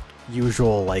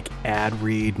usual, like, ad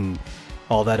read and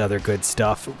all that other good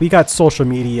stuff. We got social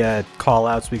media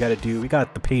call-outs we got to do. We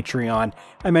got the Patreon.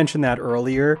 I mentioned that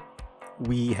earlier.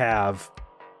 We have...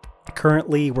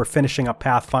 Currently, we're finishing up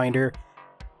Pathfinder.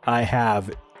 I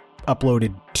have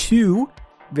uploaded 2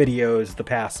 videos the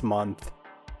past month,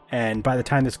 and by the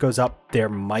time this goes up, there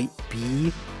might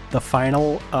be the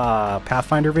final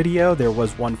Pathfinder video. There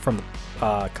was one from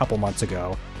a couple months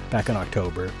ago, back in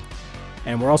October.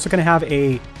 And we're also going to have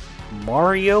a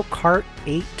Mario Kart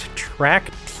 8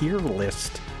 track tier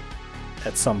list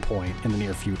at some point in the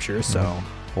near future, so...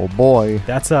 Oh boy.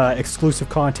 That's exclusive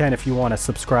content if you want to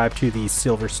subscribe to the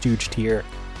Silver Stooge tier.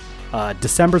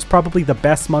 December's probably the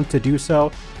best month to do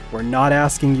so. We're not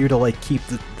asking you to like keep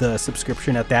the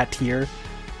subscription at that tier.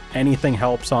 Anything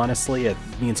helps, honestly. It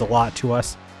means a lot to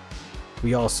us.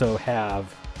 We also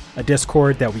have a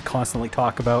Discord that we constantly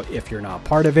talk about. If you're not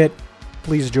part of it,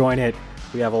 please join it.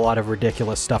 We have a lot of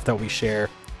ridiculous stuff that we share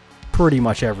pretty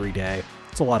much every day.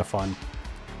 It's a lot of fun.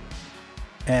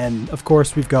 And of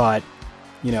course, we've got,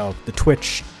 the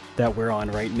Twitch that we're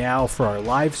on right now for our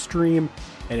live stream.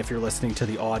 And if you're listening to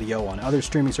the audio on other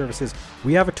streaming services,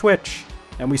 we have a Twitch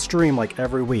and we stream like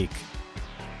every week.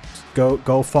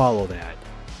 Go follow that.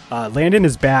 Landon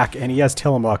is back and he has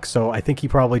Tillamook, so I think he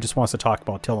probably just wants to talk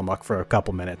about Tillamook for a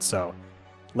couple minutes. So,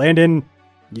 Landon,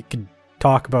 you can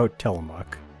talk about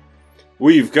Tillamook.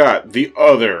 We've got the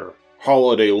other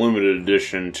holiday limited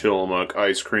edition Tillamook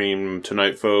ice cream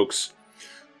tonight, folks.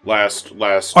 Last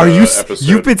episode.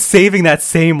 You've been saving that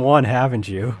same one, haven't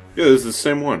you? Yeah, this is the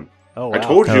same one. Oh, wow. I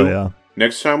told you. Yeah.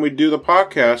 Next time we do the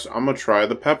podcast, I'm gonna try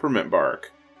the peppermint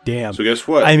bark. Damn. So guess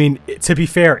what? I mean, to be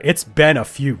fair, it's been a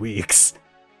few weeks.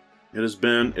 It's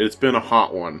been a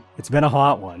hot one. It's been a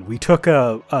hot one. We took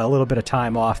a little bit of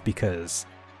time off because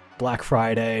Black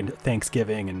Friday and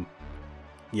Thanksgiving and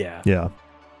yeah. Yeah.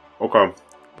 Okay.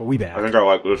 But we back. I think I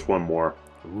like this one more.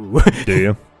 Ooh. Do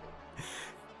you?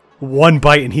 One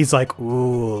bite and he's like,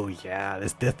 "Ooh, yeah,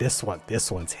 this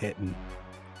one's hitting."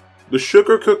 The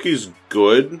sugar cookie's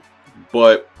good,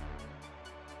 but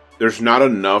there's not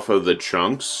enough of the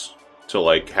chunks to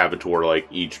like have it to where like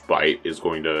each bite is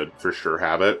going to for sure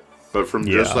have it. But from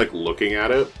just like looking at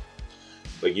it,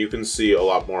 like you can see a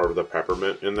lot more of the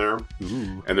peppermint in there.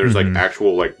 Ooh. And there's like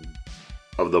actual like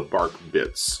of the bark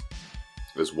bits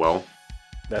as well.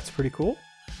 That's pretty cool.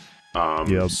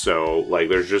 So like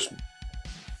there's just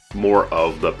more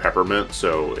of the peppermint,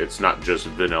 so it's not just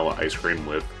vanilla ice cream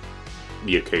with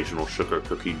the occasional sugar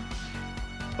cookie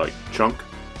like chunk.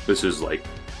 This is like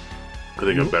I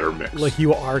think a better mix. Like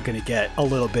you are gonna get a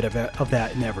little bit of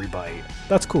that in every bite.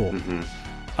 That's cool.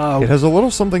 It has a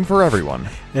little something for everyone.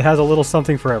 It has a little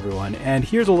something for everyone. And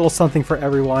here's a little something for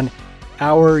everyone.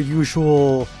 Our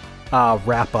usual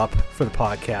wrap up for the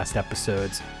podcast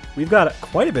episodes. We've got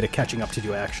quite a bit of catching up to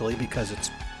do, actually, because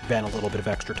it's been a little bit of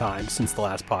extra time since the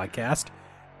last podcast.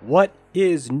 What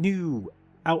is new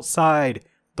outside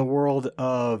the world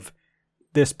of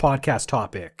this podcast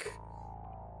topic?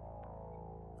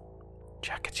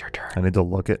 Jack, it's your turn. I need to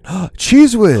look at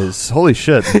Cheese Whiz. Holy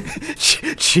shit!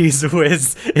 Cheese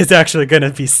Whiz is actually going to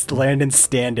be Landon's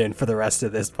stand-in for the rest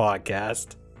of this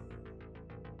podcast.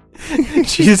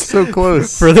 She's so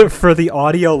close. For the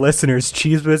audio listeners,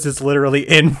 Cheese Whiz is literally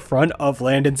in front of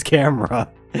Landon's camera,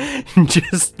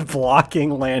 just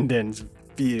blocking Landon's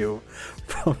view.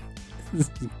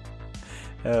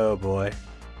 Oh boy,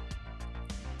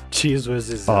 Cheese Whiz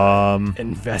is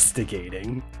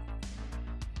investigating.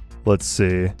 Let's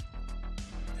see.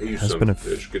 Hey, you Has son been of a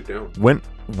bitch, get down.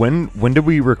 When did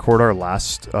we record our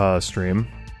last stream?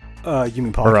 You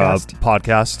mean podcast? Or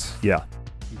podcast? Yeah.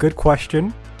 Good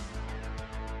question.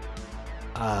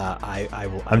 I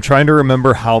will. I'm trying to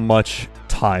remember how much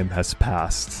time has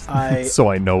passed,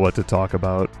 so I know what to talk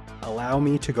about. Allow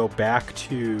me to go back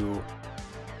to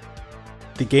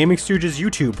the Gaming Stooges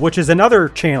YouTube, which is another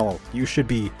channel you should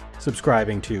be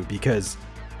subscribing to, because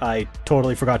I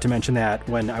totally forgot to mention that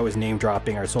when I was name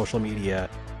dropping our social media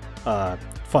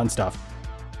fun stuff.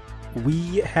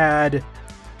 We had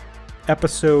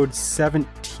episode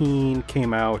 17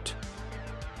 came out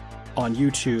on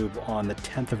YouTube on the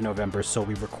 10th of November, so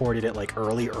we recorded it like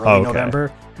early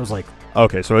November. It was like...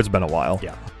 Okay, so it's been a while.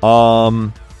 Yeah.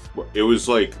 It was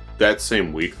like that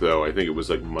same week, though. I think it was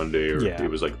like Monday, or it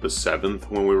was like the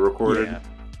 7th when we recorded.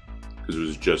 Because it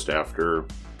was just after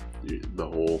the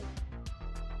whole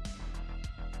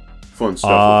fun stuff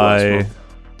with last month.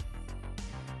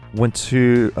 Went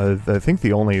to, I think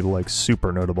the only like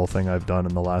super notable thing I've done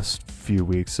in the last few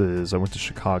weeks is I went to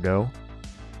Chicago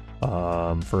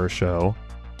for a show.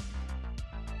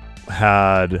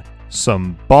 Had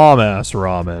some bomb-ass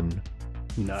ramen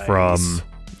from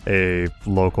a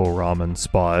local ramen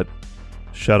spot.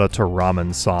 Shout out to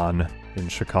Ramen San in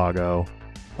Chicago.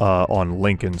 on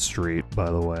Lincoln Street, by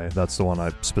the way. That's the one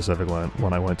I specifically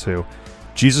went to.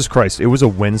 Jesus Christ, it was a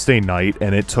Wednesday night,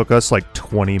 and it took us like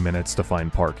 20 minutes to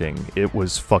find parking. It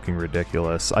was fucking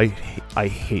ridiculous. I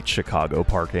hate Chicago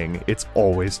parking. It's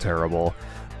always terrible.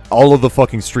 All of the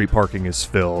fucking street parking is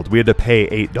filled. We had to pay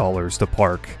 $8 to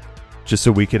park just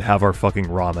so we could have our fucking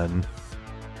ramen.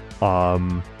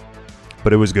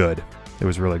 But it was good. It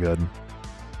was really good.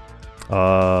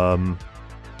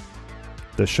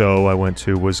 The show I went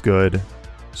to was good.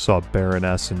 Saw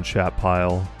Baroness and Chat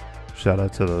Pile. Shout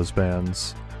out to those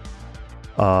bands.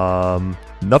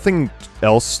 Nothing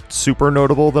else super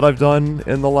notable that I've done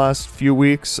in the last few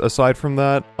weeks aside from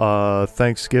that.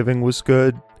 Thanksgiving was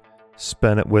good.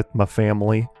 Spent it with my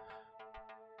family.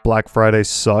 Black Friday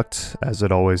sucked, as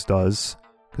it always does,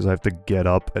 because I have to get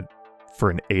up for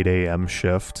an 8 a.m.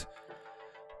 shift.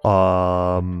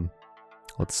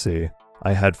 Let's see.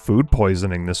 I had food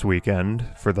poisoning this weekend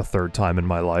for the third time in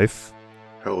my life.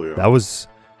 Hell yeah. That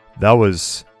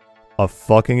was a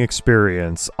fucking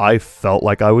experience. I felt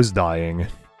like I was dying.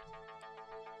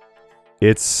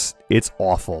 It's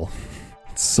awful.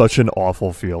 It's such an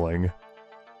awful feeling.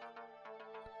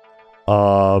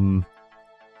 What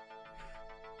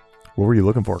were you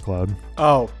looking for, Cloud?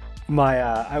 Oh,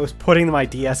 I was putting my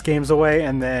DS games away,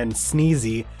 and then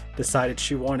Sneezy decided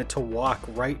she wanted to walk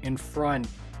right in front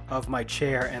of my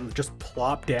chair and just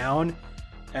plop down.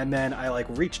 And then I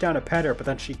reached down to pet her, but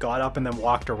then she got up and then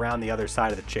walked around the other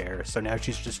side of the chair. So now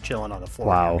she's just chilling on the floor.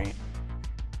 Wow. Near me.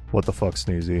 What the fuck,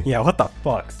 Sneezy? Yeah, what the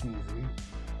fuck, Sneezy?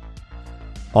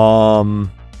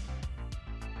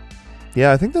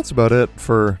 Yeah, I think that's about it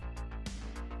for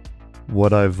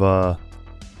what I've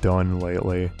done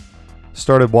lately.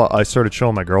 I started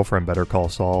showing my girlfriend Better Call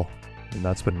Saul, and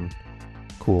that's been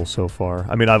cool so far.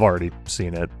 I mean, I've already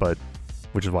seen it, but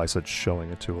which is why I said showing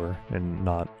it to her and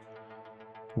not.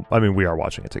 I mean, we are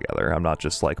watching it together. I'm not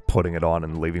just putting it on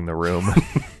and leaving the room.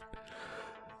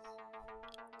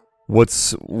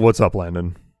 What's up,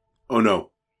 Landon? Oh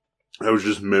no, I was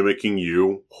just mimicking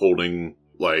you holding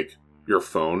your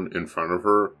phone in front of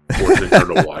her, forcing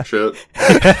her to watch it.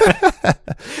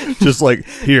 Just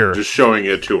here. Just showing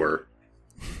it to her.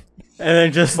 And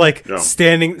then just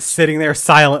sitting there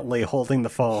silently holding the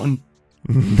phone.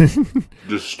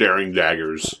 Just staring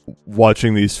daggers.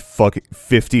 Watching these fucking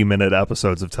 50-minute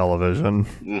episodes of television.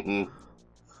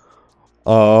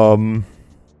 Mm-hmm.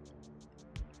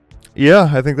 Yeah,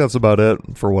 I think that's about it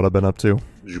for what I've been up to.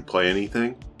 Did you play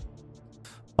anything?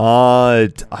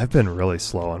 I've been really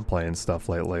slow on playing stuff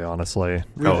lately, honestly.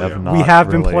 We have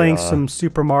been playing some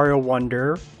Super Mario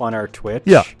Wonder on our Twitch.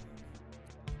 Yeah.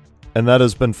 And that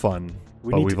has been fun.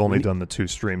 We've only done the 2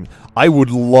 streams. I would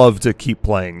love to keep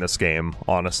playing this game,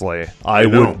 honestly. I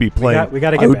would be playing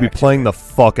the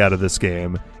fuck out of this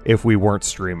game if we weren't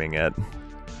streaming it.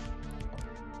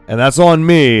 And that's on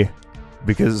me,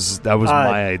 because that was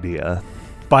my idea.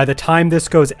 By the time this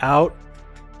goes out,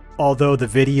 although the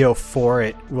video for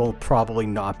it will probably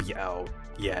not be out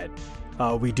yet,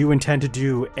 we do intend to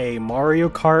do a Mario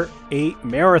Kart 8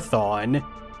 marathon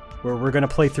where we're going to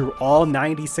play through all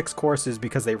 96 courses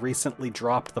because they recently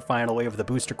dropped the final wave of the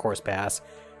Booster Course Pass.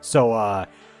 So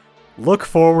look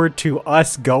forward to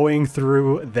us going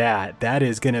through that. That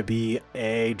is going to be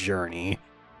a journey.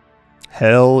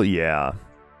 Hell yeah.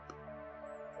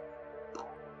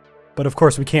 But of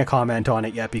course we can't comment on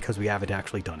it yet because we haven't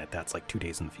actually done it. That's 2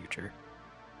 days in the future.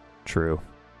 True.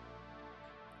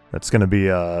 That's going to be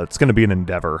an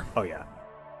endeavor. Oh yeah.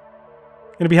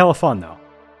 Going to be hella fun though.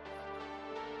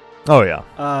 Oh yeah.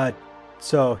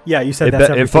 So yeah, you said that's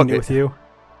everything new with you.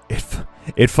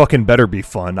 It fucking better be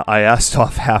fun. I asked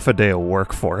off half a day of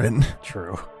work for it.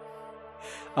 True.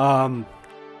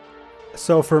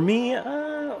 So for me,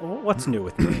 what's new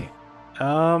with me?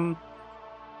 Not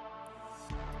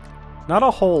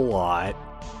a whole lot.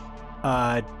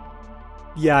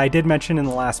 Yeah, I did mention in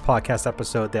the last podcast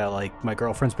episode that my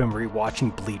girlfriend's been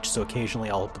rewatching Bleach, so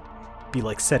occasionally I'll be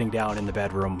sitting down in the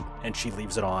bedroom and she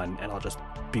leaves it on and I'll just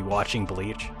be watching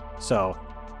Bleach. So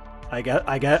I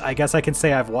guess I can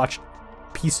say I've watched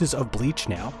pieces of Bleach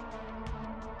now.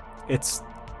 It's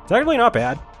actually not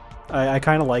bad. I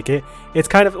kind of like it. It's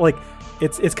kind of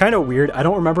it's kind of weird. I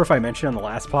don't remember if I mentioned on the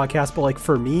last podcast, but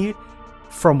for me,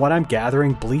 from what I'm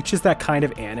gathering, Bleach is that kind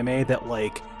of anime that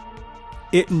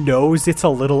it knows it's a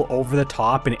little over the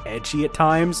top and edgy at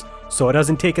times, so it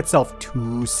doesn't take itself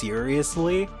too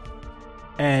seriously.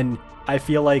 And I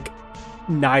feel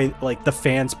the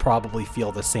fans probably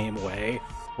feel the same way,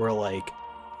 where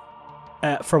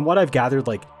from what I've gathered,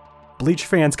 Bleach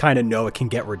fans kind of know it can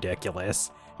get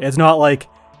ridiculous. It's not like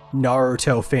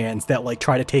Naruto fans that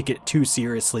try to take it too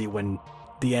seriously when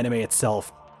the anime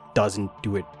itself doesn't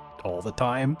do it all the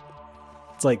time.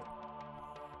 It's like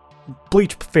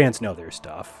Bleach fans know their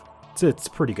stuff. It's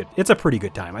pretty good. It's a pretty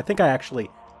good time. I think I actually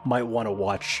might want to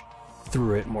watch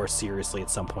through it more seriously at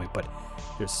some point, but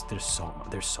there's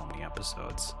so many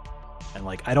episodes. And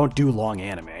like I don't do long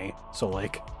anime, so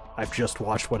like I've just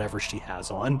watched whatever she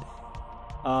has on.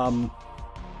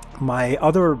 My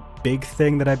other big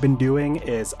thing that I've been doing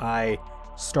is I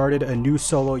started a new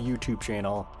solo YouTube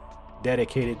channel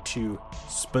dedicated to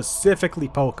specifically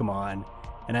Pokemon,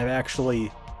 and I've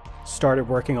actually started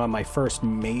working on my first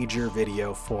major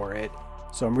video for it,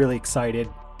 so I'm really excited.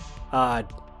 I'm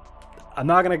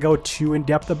not gonna go too in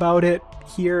depth about it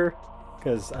here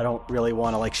because I don't really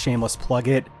want to like shameless plug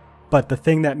it, but the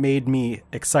thing that made me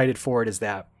excited for it is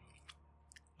that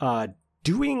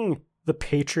doing the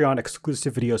Patreon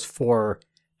exclusive videos for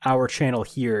our channel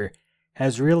here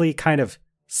has really kind of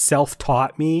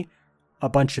self-taught me a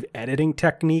bunch of editing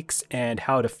techniques and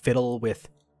how to fiddle with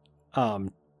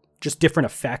just different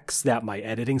effects that my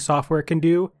editing software can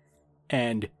do.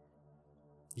 And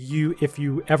if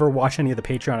you ever watch any of the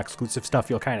Patreon exclusive stuff,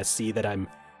 you'll kind of see that I'm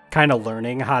kind of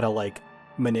learning how to like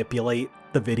manipulate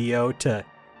the video to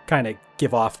kind of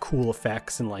give off cool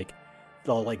effects, and like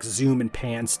they'll like zoom and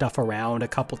pan stuff around a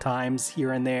couple times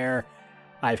here and there.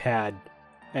 I had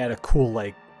a cool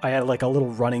I had like a little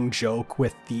running joke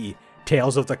with the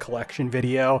Tales of the Collection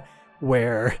video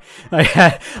where I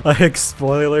had like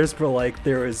spoilers, but like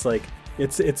there was like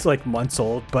it's like months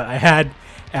old, but I had,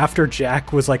 after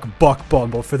Jack was like Buck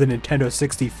Bumble for the Nintendo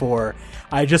 64,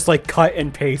 I just like cut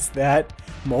and paste that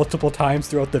multiple times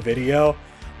throughout the video,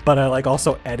 but I like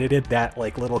also edited that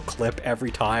like little clip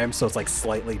every time, so it's like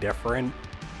slightly different.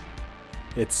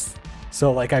 It's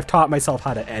so like I've taught myself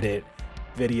how to edit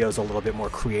videos a little bit more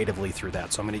creatively through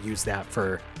that, so I'm going to use that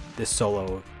for this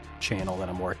solo channel that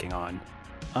I'm working on.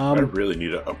 I really need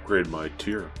to upgrade my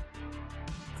tier.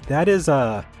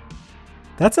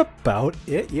 That's about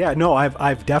it. Yeah, no,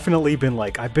 I've definitely been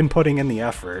like, I've been putting in the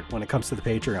effort when it comes to the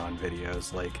Patreon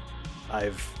videos. Like,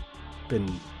 I've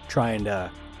been trying to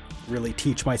really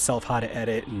teach myself how to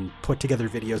edit and put together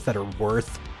videos that are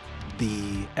worth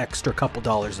the extra couple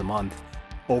dollars a month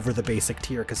over the basic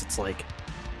tier, because it's like,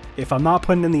 if I'm not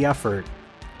putting in the effort,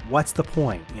 what's the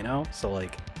point, you know? So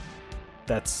like,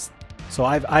 so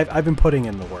I've been putting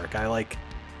in the work.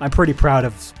 I'm pretty proud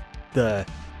of the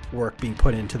work being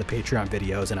put into the Patreon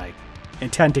videos, and I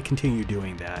intend to continue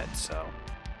doing that, so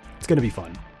it's gonna be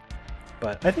fun.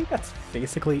 But I think that's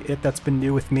basically it that's been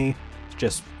new with me.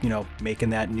 Just, you know, making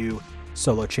that new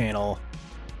solo channel,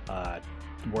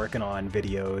 working on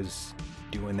videos,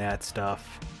 doing that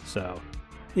stuff. So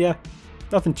yeah,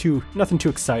 nothing too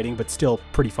exciting, but still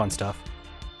pretty fun stuff.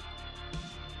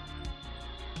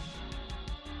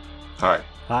 Hi.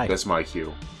 Hi. That's my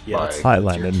cue. Yeah, Bye. that's Hi, your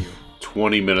Landon. cue.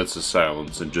 20 minutes of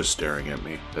silence and just staring at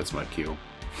me. That's my cue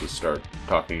to start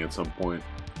talking at some point.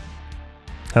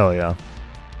 Hell yeah.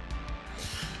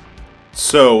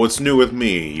 So, what's new with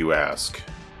me, you ask?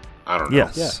 I don't know.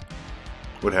 Yes. Yeah.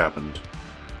 What happened?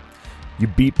 You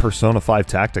beat Persona 5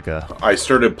 Tactica. I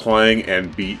started playing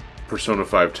and beat Persona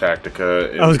 5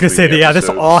 Tactica. I was gonna say, between yeah, this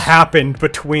episodes. all happened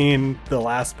between the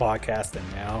last podcast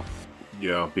and now.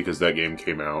 Yeah, because that game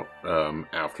came out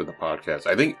after the podcast.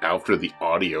 I think after the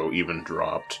audio even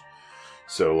dropped.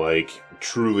 So, like,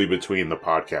 truly between the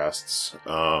podcasts.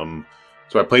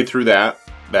 So I played through that.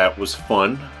 That was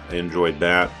fun. I enjoyed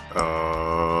that.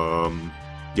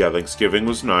 Yeah, Thanksgiving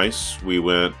was nice. We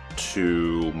went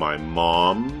to my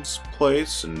mom's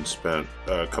place and spent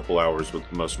a couple hours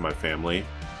with most of my family.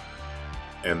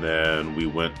 And then we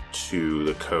went to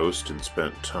the coast and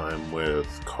spent time with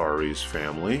Kari's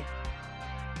family.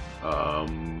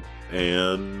 And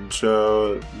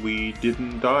we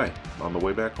didn't die on the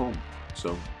way back home.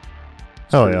 So,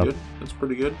 Hell pretty yeah. good. That's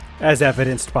pretty good. As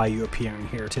evidenced by you appearing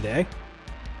here today.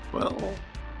 Well,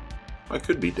 I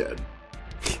could be dead.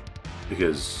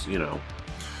 Because, you know,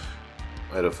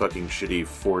 I had a fucking shitty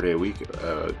 4-day week.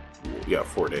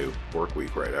 4-day work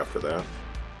week right after that.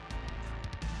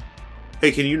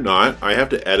 Hey, can you not? I have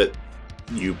to edit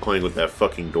you playing with that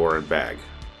fucking door and bag.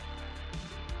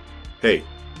 Hey,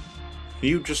 can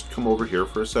you just come over here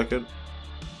for a second?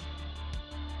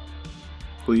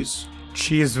 Please?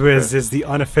 Cheese Whiz is the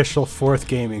unofficial fourth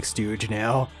gaming stooge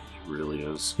now, It really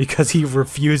is. because he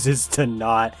refuses to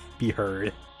not be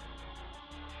heard.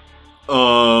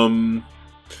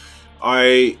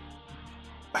 I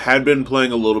had been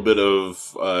playing a little bit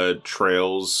of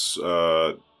Trails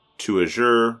to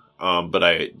Azure, but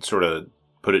I sort of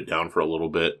put it down for a little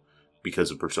bit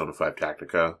because of Persona 5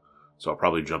 Tactica. So I'll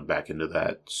probably jump back into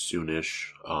that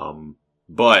soonish.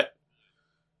 But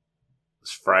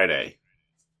it's Friday.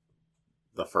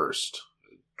 the first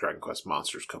Dragon Quest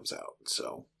Monsters comes out.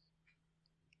 So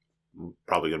I'm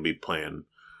probably going to be playing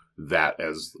that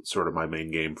as sort of my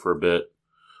main game for a bit.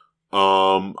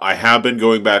 I have been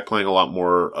going back playing a lot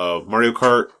more of Mario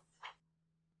Kart.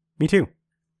 Me too.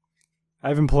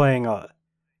 I've been playing a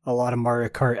lot of Mario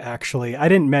Kart, actually. I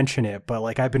didn't mention it, but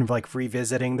like I've been like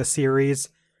revisiting the series.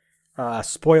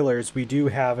 Spoilers, we do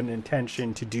have an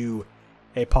intention to do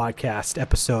a podcast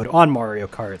episode on Mario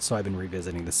Kart, so I've been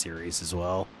revisiting the series as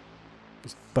well.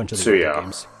 Just a bunch of the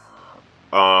games.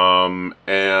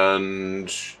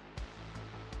 And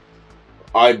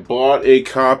I bought a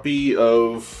copy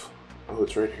of... Oh,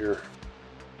 it's right here.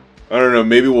 I don't know,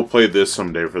 maybe we'll play this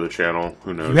someday for the channel.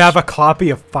 Who knows? You have a copy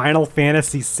of Final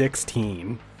Fantasy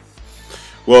 16.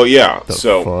 Well, yeah, The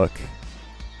so... fuck?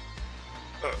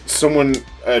 Someone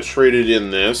traded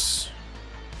in this.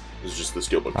 It's just the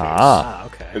Steelbook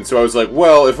case. Okay. And so I was like,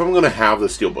 well, if I'm going to have the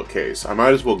Steelbook case, I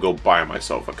might as well go buy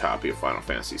myself a copy of Final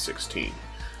Fantasy 16.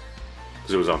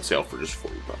 Because it was on sale for just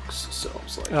 $40. So I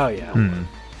was like... Oh, yeah.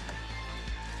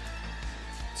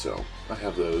 So, I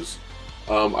have those.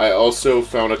 I also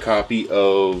found a copy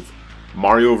of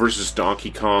Mario vs.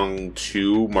 Donkey Kong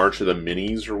 2 March of the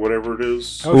Minis, or whatever it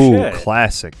is. Oh, Ooh, shit.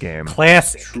 classic game.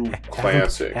 Classic. True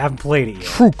classic. Haven't played it yet.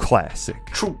 True classic.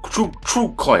 True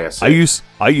classic. I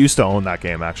used to own that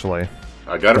game, actually.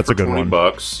 I got That's it a for good one.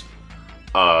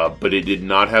 $20, but it did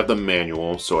not have the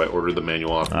manual, so I ordered the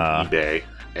manual off of eBay,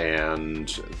 and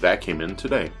that came in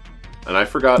today. And I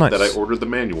forgot Nice. that I ordered the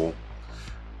manual,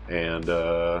 and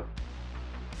I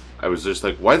was just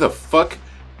like, why the fuck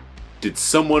did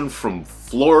someone from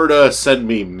Florida send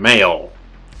me mail?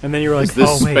 And then you were like, Is this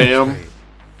oh, wait, spam? that's right.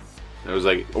 I was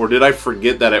like, or did I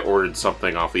forget that I ordered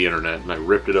something off the internet, and I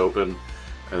ripped it open,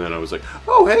 and then I was like,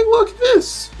 oh, hey, look at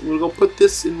this. I'm going to go put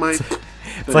this in my...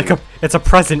 It's like it's a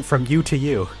present from you to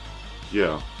you.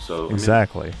 Yeah, so...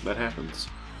 Exactly. That happens.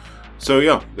 So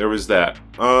yeah, there was that.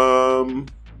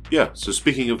 Yeah, so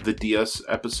speaking of the DS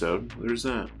episode, there's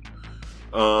that.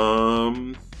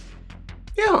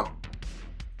 Yeah.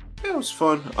 Yeah, it was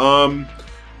fun.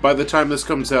 By the time this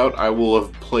comes out, I will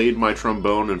have played my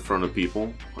trombone in front of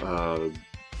people,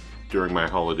 during my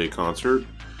holiday concert.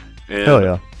 And, Hell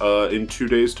yeah. in 2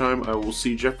 days' time, I will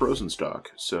see Jeff Rosenstock.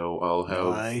 So I'll have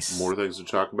Nice. more things to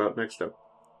talk about next up.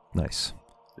 Nice.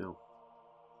 Yeah.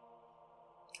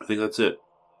 I think that's it.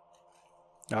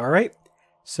 All right.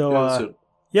 So, Yeah, that's it.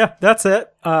 yeah, that's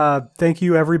it. Thank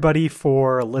you, everybody,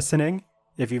 for listening.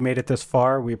 If you made it this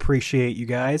far, we appreciate you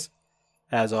guys,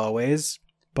 as always.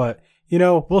 But, you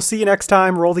know, we'll see you next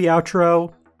time. Roll the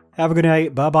outro. Have a good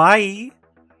night. Bye-bye.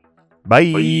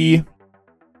 Bye. Bye.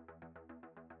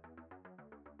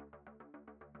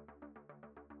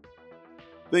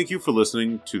 Thank you for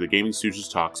listening to the Gaming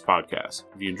Stooges Talks podcast.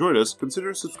 If you enjoyed us,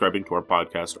 consider subscribing to our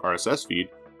podcast RSS feed,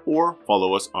 or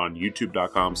follow us on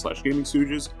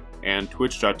youtube.com/gamingstooges and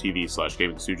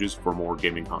twitch.tv/gamingstooges for more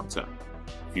gaming content.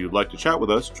 If you'd like to chat with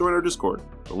us, join our Discord.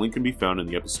 The link can be found in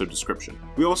the episode description.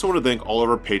 We also want to thank all of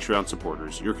our Patreon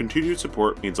supporters. Your continued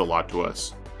support means a lot to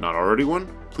us. Not already one?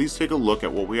 Please take a look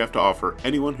at what we have to offer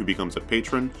anyone who becomes a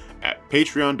patron at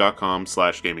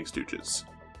patreon.com/gamingstooges.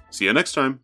 See you next time.